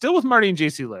 Jeff still with Marty and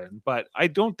JC Lynn, but I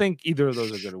don't think either of those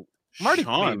are going to. Marty,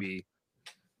 Sean. maybe.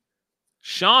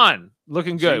 Sean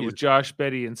looking good with Jeez. Josh,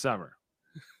 Betty, and Summer.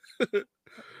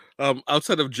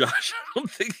 Outside of Josh, I don't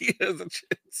think he has a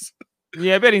chance.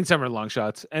 Yeah, Betty and Summer long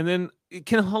shots. And then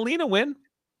can Helena win?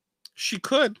 She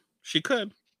could.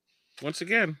 Once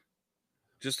again,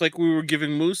 just like we were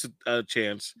giving Moose a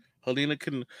chance, Helena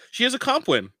can. She has a comp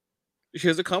win.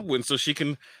 So she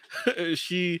can.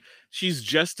 She's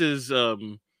just as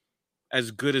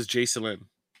good as Jason Lynn.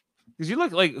 Because you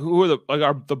look like who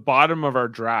are the bottom of our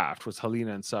draft was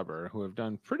Helena and Summer, who have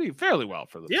done fairly well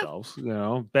for themselves. You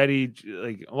know, Betty,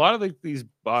 like a lot of these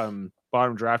bottom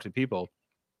drafted people.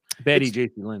 Betty,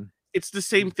 JC Lynn. It's the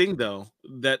same thing though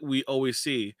that we always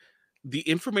see. The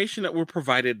information that we're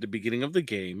provided at the beginning of the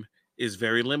game is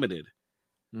very limited,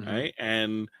 right?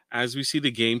 And as we see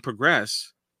the game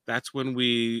progress, that's when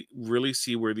we really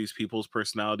see where these people's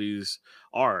personalities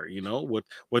are. You know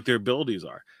what their abilities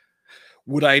are.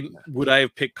 Would I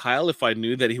have picked Kyle if I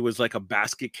knew that he was like a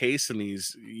basket case and he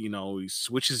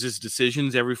switches his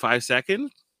decisions every 5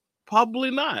 seconds?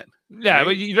 Probably not. Yeah, right?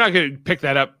 but you're not going to pick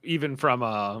that up even from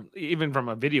a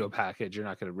video package. You're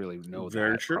not going to really know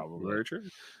Very that. true. Probably. Very true.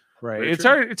 Right. Very It's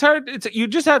true. hard. It's hard. It's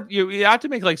you have to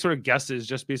make like sort of guesses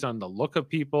just based on the look of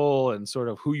people and sort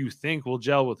of who you think will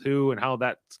gel with who and how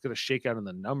that's going to shake out in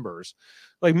the numbers.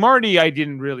 Like Marty, I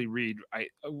didn't really read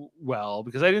well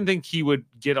because I didn't think he would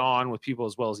get on with people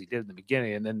as well as he did in the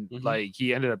beginning, and then like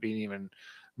he ended up being even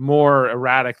more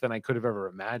erratic than I could have ever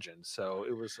imagined. So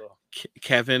it was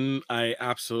Kevin, I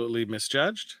absolutely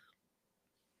misjudged.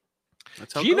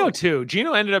 That's how it Gino goes. too.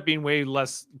 Gino ended up being way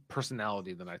less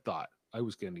personality than I thought I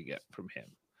was going to get from him.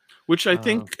 Which I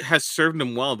think has served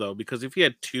him well, though, because if he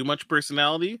had too much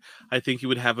personality, I think he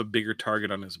would have a bigger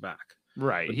target on his back.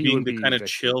 Right. But He being would the be kind of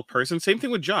victim. chill person. Same thing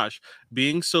with Josh.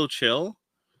 Being so chill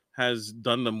has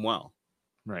done them well.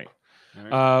 Right.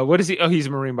 Right? What is he? Oh, he's a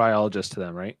marine biologist to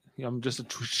them, right? I'm just a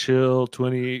chill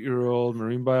 28-year-old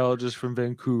marine biologist from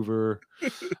Vancouver.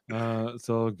 It's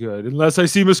all good. Unless I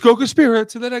see Muskoka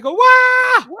spirits, and then I go,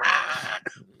 wah!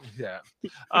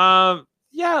 Yeah.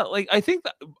 Yeah, like I think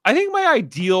my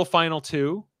ideal final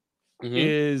two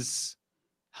is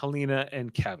Helena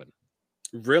and Kevin.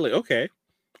 Really? Okay.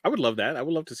 I would love that. I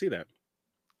would love to see that.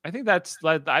 I think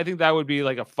that would be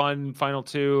like a fun final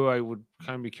two. I would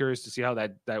kind of be curious to see how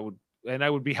that would, and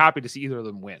I would be happy to see either of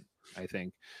them win. I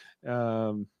think,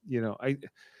 you know,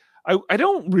 I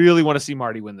don't really want to see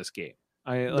Marty win this game.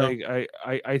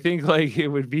 I think like it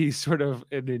would be sort of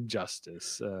an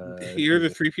injustice. Here are the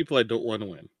three people I don't want to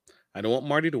win. I don't want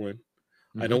Marty to win.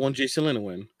 I don't want Jason Lynn to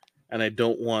win, and I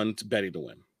don't want Betty to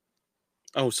win.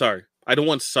 Oh, sorry, I don't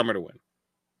want Summer to win.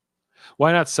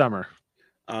 Why not Summer?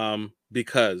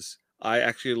 Because I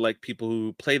actually like people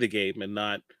who play the game and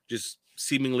not just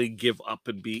seemingly give up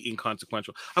and be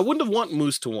inconsequential. I wouldn't have want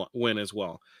Moose to win as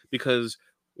well, because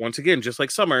once again, just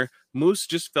like Summer, Moose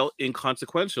just felt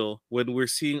inconsequential when we're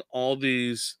seeing all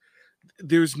these.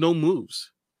 There's no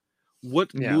moves.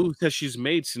 What moves has she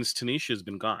made since Tanisha has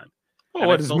been gone? Oh,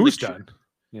 what has Moose done?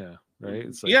 Yeah, right.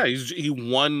 It's like, yeah, he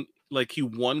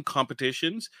won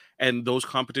competitions, and those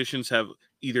competitions have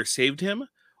either saved him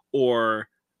or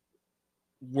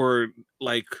were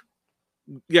like,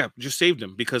 just saved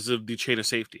him because of the chain of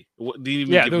safety.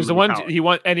 There was the one he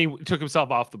won, and he took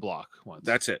himself off the block once.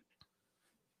 That's it.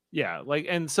 Yeah, like,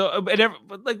 and so, but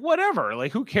like, whatever,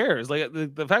 like, who cares? Like,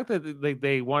 the fact that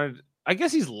they wanted, I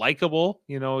guess he's likable,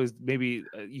 you know, is maybe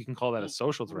you can call that a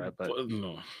social threat, but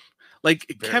no, like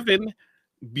Kevin,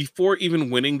 before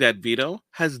even winning that veto,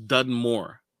 has done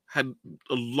more, had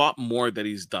a lot more that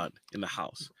he's done in the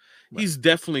house. Right. He's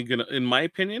definitely gonna, in my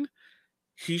opinion,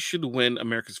 he should win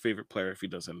America's Favorite Player if he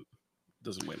doesn't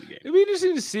win the game. It'd be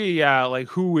interesting to see, like,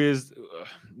 who is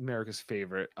America's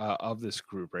favorite of this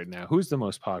group right now. Who's the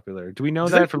most popular? Do we know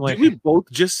that from like? Did we both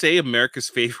just say America's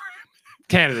favorite?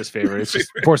 Canada's favorite. It's just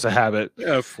force of habit.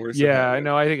 Yeah, force. Yeah, I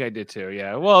know. I think I did too.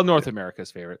 Yeah. Well, North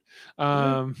America's favorite.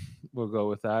 We'll go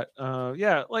with that.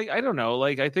 Yeah. Like, I don't know.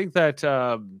 Like, I think that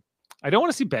I don't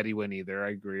want to see Betty win either. I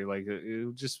agree. Like, it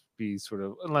would just be sort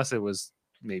of, unless it was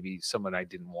maybe someone I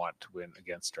didn't want to win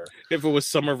against her. If it was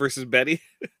Summer versus Betty,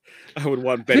 I would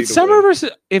want Betty to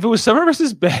win. If it was Summer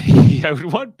versus Betty, I would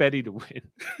want Betty to win.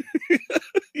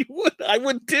 You would. I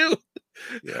would too.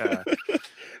 Yeah.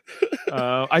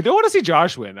 I don't want to see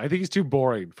Josh win. I think he's too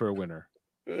boring for a winner.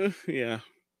 Yeah.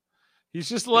 He's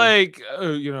just like,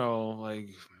 you know, like,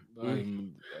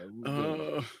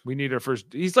 we need our first.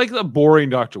 He's like the boring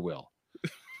Dr. Will,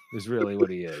 is really what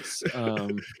he is.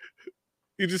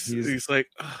 He's like,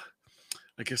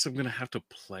 I guess I'm gonna have to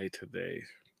play today.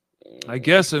 I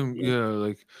guess I'm,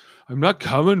 like, I'm not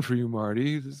coming for you,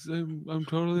 Marty. I'm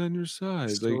totally on your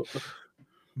side. Like,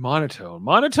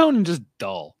 monotone and just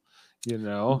dull, you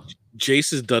know.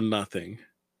 Jace has done nothing.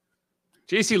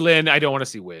 JC Lynn, I don't want to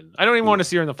see win. I don't even want to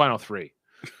see her in the final three.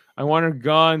 I want her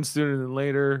gone sooner than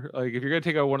later. Like, if you're gonna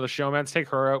take out one of the showmans, take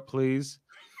her out, please.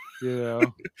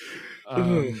 You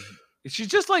know, she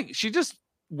just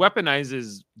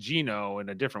weaponizes Gino in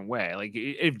a different way. Like,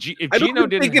 if Gino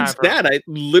didn't think it's that, I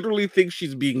literally think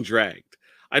she's being dragged.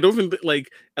 I don't even like.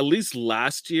 At least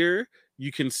last year,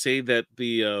 you can say that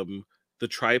the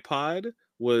tripod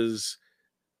was.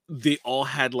 They all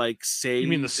had like say. You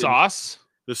mean the sauce?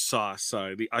 The sauce,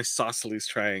 sorry, the isosceles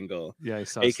triangle. Yeah,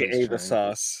 aka the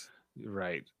sauce.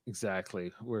 Right,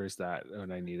 exactly. Where is that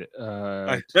when I need it?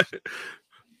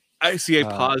 I see. I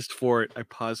paused for it.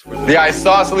 The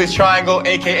isosceles triangle,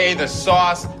 aka the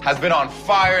sauce, has been on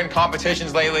fire in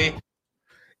competitions lately.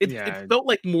 It felt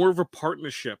like more of a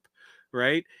partnership,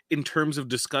 right? In terms of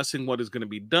discussing what is going to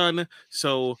be done.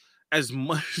 So, as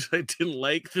much as I didn't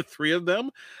like the three of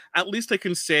them, at least I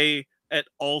can say at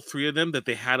all three of them that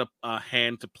they had a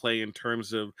hand to play in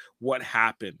terms of what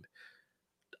happened.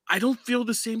 I don't feel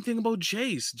the same thing about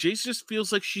Jace. Jace just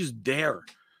feels like she's there.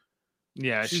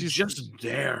 Yeah, she's just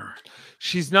there.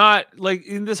 She's not like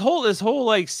in this whole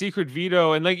like secret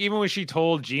veto, and like even when she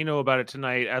told Gino about it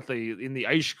tonight in the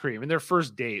ice cream in their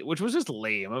first date, which was just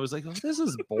lame. I was like, oh, this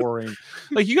is boring.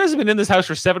 Like, you guys have been in this house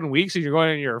for 7 weeks and you're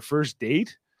going on your first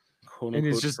date, and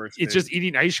it's just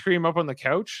eating ice cream up on the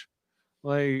couch.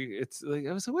 Like, it's like,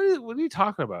 I was like, what are you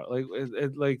talking about? Like,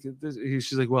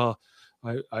 she's like, well,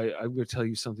 I'm gonna tell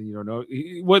you something you don't know.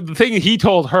 What the thing he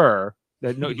told her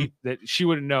that that she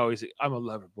wouldn't know is, I'm a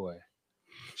lover boy.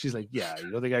 She's like, yeah, you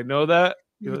don't think I know that?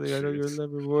 You don't think I know you're a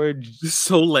lover boy? It's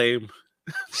so lame.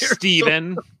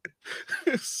 Steven.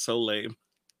 So lame.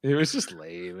 It was just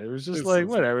lame. It was just like,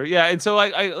 whatever. Yeah. And so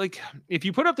I like, if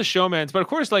you put up the showmans, but of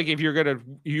course, like, if you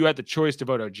had the choice to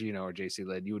vote out Gino or JC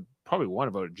Lynn, you would probably want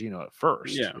to vote Gino at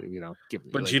first. Yeah.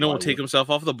 But Gino will take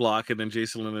himself off the block, and then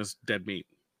Jason Lynn is dead meat.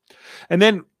 And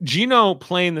then Gino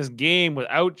playing this game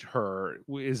without her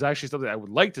is actually something I would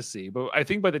like to see. But I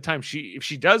think by the time if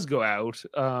she does go out,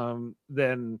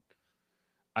 then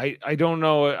I don't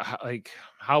know like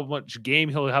how much game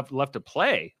he'll have left to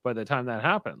play by the time that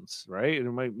happens, right? It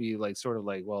might be like sort of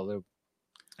like, well,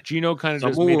 Gino kind of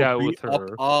just made out with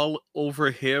her all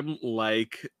over him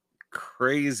like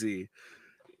crazy.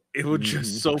 It would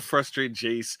just so frustrate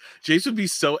Jace. Jace would be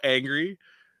so angry.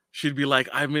 She'd be like,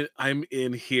 I'm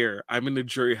in here. I'm in the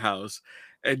jury house,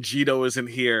 and Gino isn't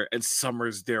here, and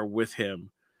Summer's there with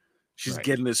him. She's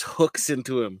getting his hooks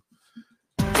into him.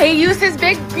 He used his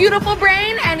big, beautiful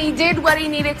brain, and he did what he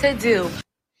needed to do.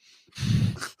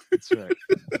 That's right.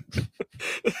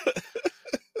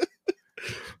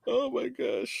 Oh my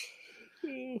gosh.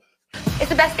 It's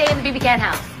the best day in the BB Can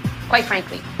house, quite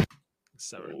frankly.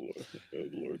 Summer. Oh,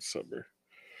 Lord Summer.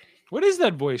 What is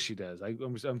that voice she does?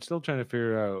 I'm still trying to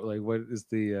figure out, like, what is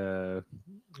the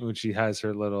when she has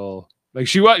her little, like,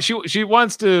 she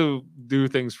wants to do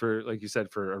things for, like you said,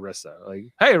 for Arissa. Like,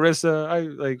 hey Arissa, I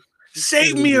like,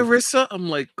 save me, Arissa. I'm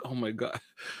like, oh my god.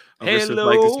 Arissa's hello,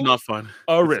 like, it's not fun.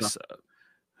 Arissa.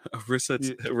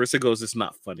 Arissa goes, it's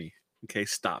not funny. Okay,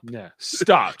 stop. Yeah,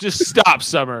 stop. Just stop,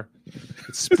 Summer.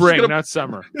 It's spring, not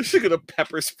summer. She's gonna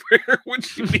pepper spray her when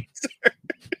she meets her.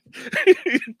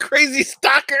 Crazy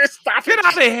stalker, stop it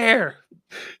out of here.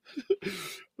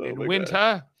 In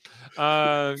winter.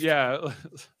 Yeah,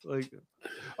 like,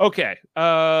 okay.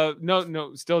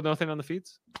 No, still nothing on the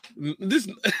feeds. This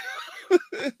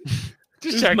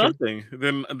just checking. Nothing.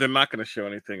 Then they're not going to show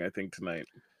anything, I think, tonight.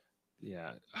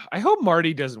 Yeah, I hope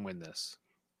Marty doesn't win this.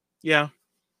 Yeah,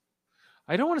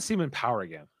 I don't want to see him in power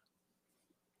again.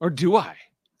 Or do I?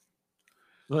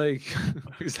 Like,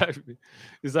 is that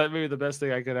maybe the best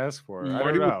thing I could ask for?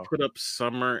 Marty would put up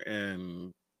Summer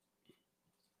and...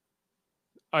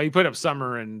 Oh, you put up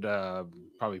Summer and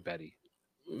probably Betty.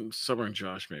 Summer and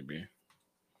Josh, maybe.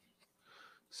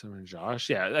 Summer and Josh?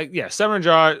 Yeah, Summer and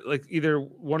Josh, like either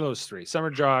one of those three. Summer,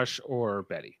 Josh, or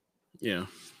Betty. Yeah.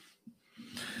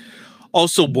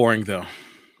 Also boring, though.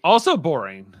 Also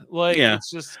boring. Like, yeah. It's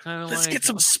just kind of Let's get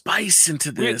some spice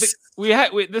into this.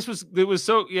 It was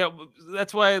so, yeah,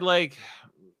 that's why, like,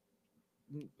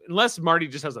 unless Marty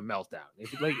just has a meltdown,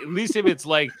 at least if it's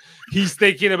like he's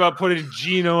thinking about putting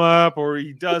Gino up, or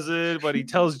he doesn't, but he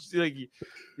tells, like,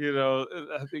 you know,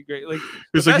 that'd be great. Like,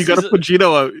 he's like, you gotta put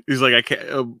Gino out. He's like, I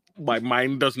can't, my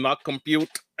mind does not compute.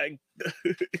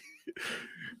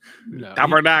 No,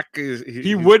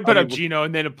 he would put up Gino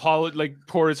and then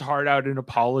pour his heart out in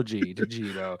apology to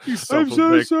Gino. I'm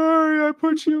so sorry I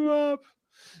put you up.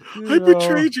 I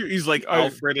betrayed you. He's like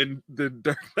Alfred in The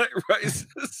Dark Knight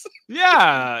Rises.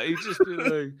 Yeah, he just be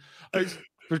like, I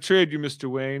betrayed you, Mr.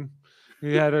 Wayne.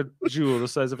 He had a jewel the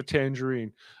size of a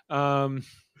tangerine.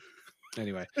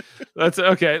 Anyway, that's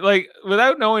okay. Like,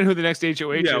 without knowing who the next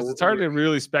HOH is, it's hard to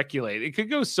really speculate. It could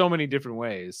go so many different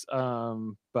ways.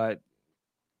 But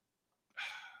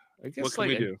I guess, what can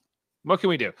we do? What can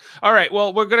we do? All right.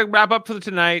 Well, we're going to wrap up for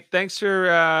tonight. Thanks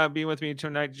for being with me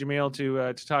tonight, Jamil,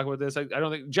 to talk about this. I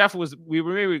don't think Jeff we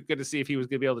were maybe good to see if he was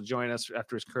going to be able to join us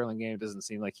after his curling game. It doesn't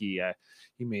seem like he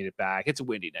made it back. It's a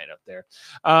windy night up there.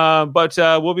 But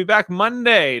we'll be back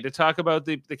Monday to talk about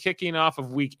the kicking off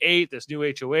of week 8, this new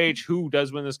HOH, who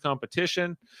does win this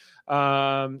competition.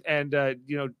 Sam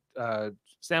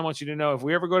wants you to know, if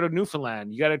we ever go to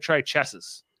Newfoundland, you got to try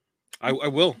chesses. I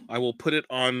will. I will put it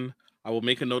on. I will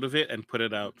make a note of it and put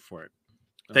it out for it.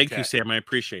 Thank you, Sam. I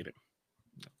appreciate it.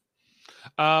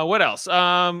 What else?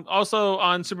 Also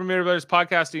on Super Mario Brothers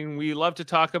Podcasting, we love to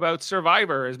talk about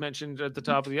Survivor, as mentioned at the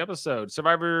top of the episode.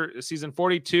 Survivor season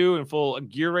 42 in full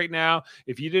gear right now.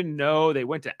 If you didn't know, they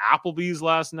went to Applebee's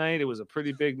last night. It was a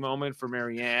pretty big moment for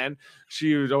Marianne.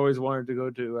 She was always wanted to go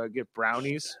to get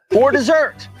brownies. For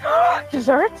dessert,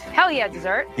 Dessert? Hell yeah,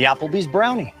 dessert. the Applebee's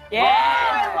brownie. Yeah.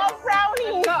 I love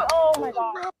brownies. Oh my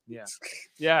god.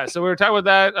 Yeah. So we were talking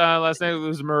about that last night. It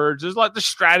was merged. There's a lot of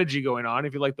strategy going on.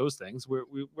 If you like those things, we're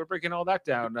breaking all that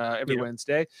down every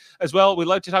Wednesday as well. We'd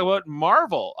like to talk about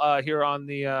Marvel here on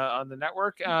the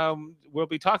network. We'll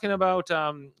be talking about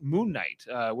Moon Knight.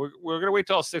 We're gonna wait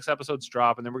till all 6 episodes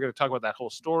drop, and then we're gonna talk about that whole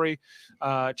story.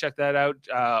 Check that out.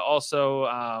 Also,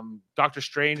 Doctor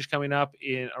Strange coming up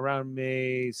in around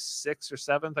May 6th or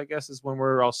 7th, I guess, is when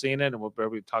we're all seeing it, and we'll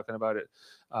be talking about it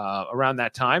around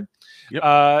that time.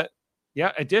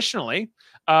 Additionally,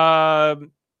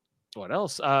 what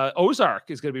else? Ozark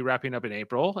is going to be wrapping up in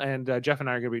April, and Jeff and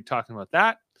I are going to be talking about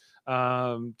that.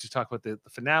 To talk about the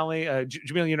finale.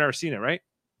 Jamil, you've never seen it, right?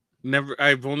 Never.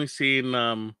 I've only seen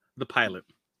the pilot.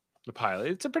 The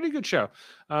pilot. It's a pretty good show.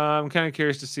 I'm kind of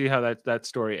curious to see how that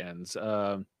story ends.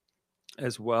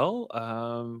 As well.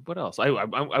 What else? I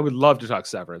would love to talk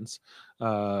Severance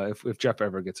if Jeff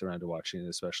ever gets around to watching it,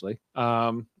 especially.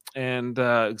 And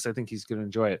because I think he's going to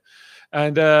enjoy it.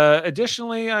 And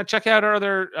additionally, check out our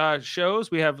other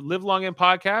shows. We have Live Long and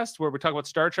Podcast, where we talk about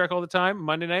Star Trek all the time.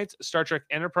 Monday nights, Star Trek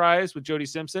Enterprise with Jody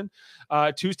Simpson.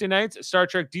 Tuesday nights, Star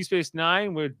Trek Deep Space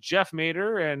Nine with Jeff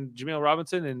Mader and Jamil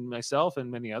Robinson and myself and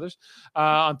many others.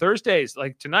 On Thursdays,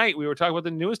 like tonight, we were talking about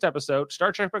the newest episode,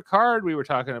 Star Trek Picard. We were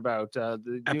talking about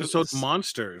the episode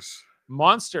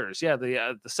Monsters. Yeah,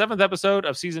 the 7th episode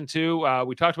of season 2.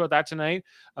 We talked about that tonight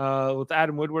with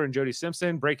Adam Woodward and Jody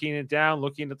Simpson, breaking it down,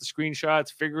 looking at the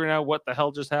screenshots, figuring out what the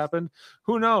hell just happened.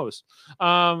 Who knows?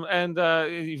 And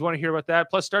if you want to hear about that,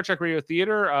 plus Star Trek Radio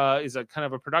Theater is a kind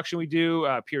of a production we do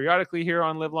periodically here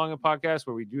on Live Long and Podcast,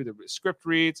 where we do the script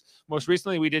reads. Most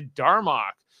recently, we did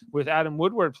Darmok with Adam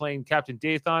Woodward playing Captain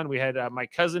Dathan. We had my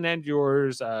cousin and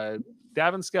yours, Davin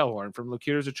Skellhorn from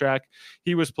Locutors of Trek.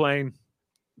 He was playing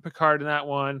Picard in that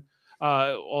one.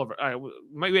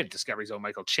 We had Discovery Zone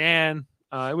Michael Chan.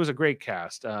 It was a great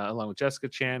cast, along with Jessica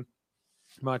Chan,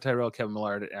 Maud Tyrell, Kevin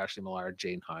Millard, Ashley Millard,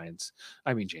 Jane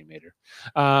Mader.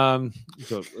 I'm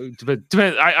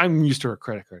used to her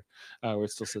credit card, where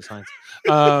it still says Hines.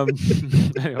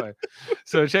 Anyway,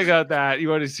 so check out that. You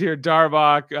want to hear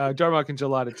Darmok and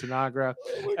Gelada Tanagra,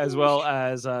 as well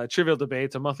as Trivial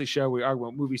Debates, a monthly show. We argue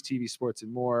about movies, TV, sports,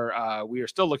 and more. We are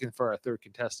still looking for our third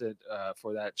contestant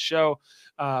for that show.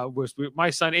 My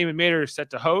son, Eamon Mader, is set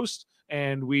to host.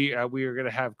 And we are going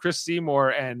to have Chris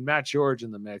Seymour and Matt George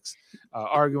in the mix,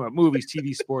 arguing about movies,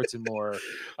 TV, sports, and more.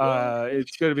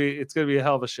 It's going to be a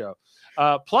hell of a show.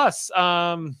 Plus,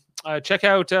 check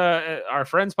out our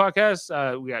friends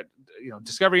podcast. We got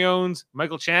Discovery owns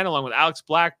Michael Chan along with Alex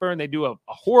Blackburn. They do a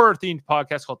horror themed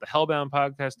podcast called the Hellbound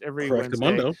Podcast every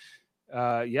Wednesday.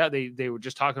 They were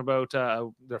just talking about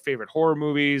their favorite horror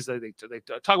movies. They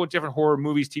talk about different horror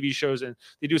movies, TV shows, and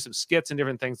they do some skits and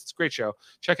different things. It's a great show.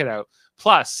 Check it out.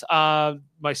 Plus,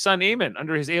 my son Eamon,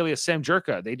 under his alias Sam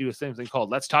Jerka, they do a thing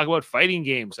called Let's Talk About Fighting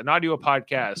Games, an audio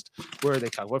podcast where they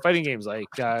talk about fighting games like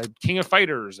King of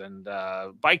Fighters and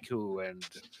Baiku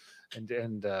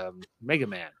and Mega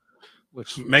Man.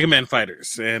 Which Mega Man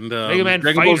Fighters and Mega Man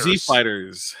Dragon Ball Z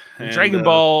Fighters and Dragon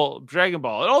Ball and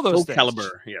all those things. Soul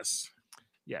Calibur, yes.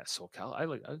 Yeah, Soul Calibur. I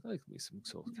like me some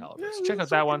Soul Calibur. So check out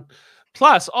that one.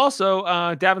 Plus, also,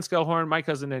 Davin Skellhorn, my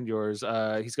cousin and yours.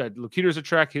 He's got Locutors of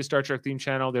Trek, his Star Trek theme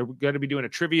channel. They're going to be doing a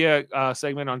trivia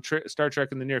segment on Star Trek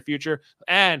in the near future,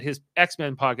 and his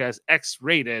X-Men podcast,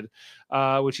 X-Rated,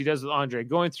 which he does with Andre,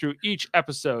 going through each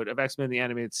episode of X-Men the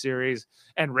animated series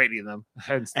and rating them.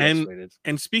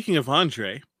 And speaking of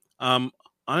Andre,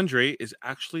 Andre is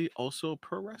actually also a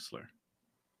pro wrestler.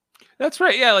 That's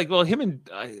right. Yeah, him and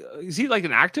is he like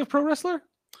an active pro wrestler?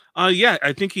 Yeah,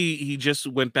 I think he just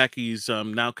went back. He's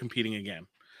now competing again.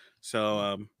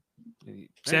 So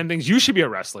Sam thinks you should be a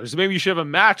wrestler. So maybe you should have a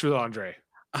match with Andre.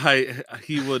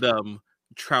 He would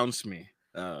trounce me.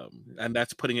 And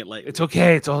that's putting it lightly. It's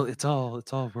okay. It's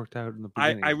all worked out in the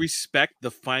beginning. I respect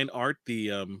the fine art,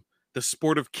 the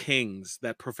sport of kings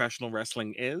that professional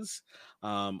wrestling is.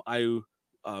 I'm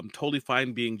totally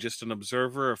fine being just an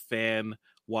observer, a fan,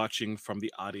 watching from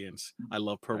the audience. I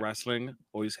love pro wrestling.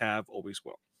 Always have, always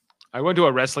will. I went to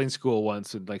a wrestling school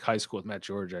once in high school with Matt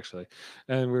George, actually,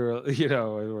 and we were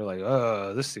like,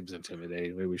 oh, this seems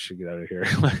intimidating. Maybe we should get out of here.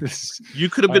 You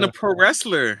could have been a pro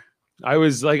wrestler. I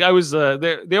was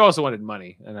they also wanted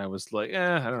money, and I was like,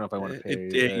 I don't know if I want to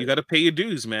pay. You got to pay your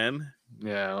dues, man.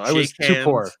 Yeah, I was too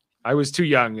poor. I was too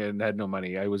young and had no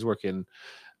money. I was working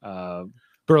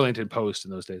Burlington Post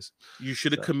in those days. You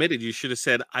should have committed. You should have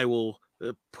said, I will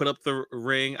put up the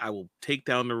ring. I will take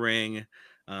down the ring,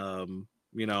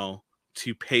 you know,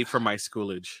 to pay for my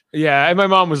schoolage. Yeah. And my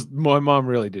mom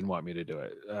really didn't want me to do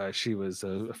it. She was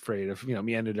afraid of, you know,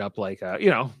 me ended up like,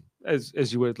 you know, as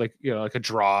you would like, you know, like a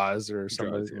draws or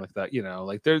something like that, you know,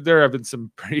 like there have been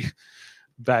some pretty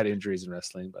bad injuries in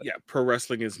wrestling, but yeah, pro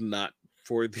wrestling is not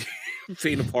for the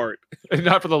faint of heart.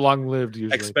 Not for the long-lived,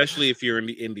 usually. Especially if you're in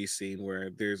the indie scene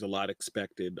where there's a lot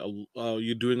expected.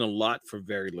 You're doing a lot for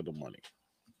very little money.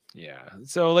 Yeah.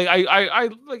 So like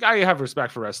I have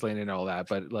respect for wrestling and all that,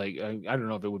 but like I don't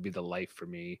know if it would be the life for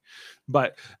me.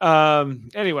 But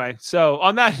anyway, so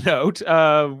on that note,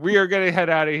 we are gonna head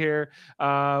out of here.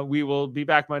 We will be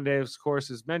back Monday, of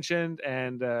course, as mentioned,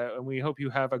 and we hope you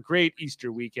have a great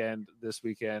Easter weekend this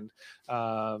weekend.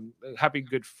 Happy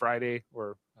Good Friday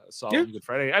or solid Good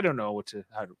Friday. I don't know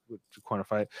how to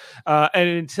quantify it. And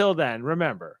until then,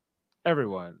 remember,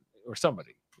 everyone or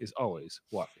somebody is always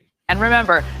walking. And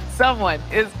remember, someone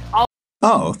is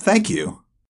Oh, thank you.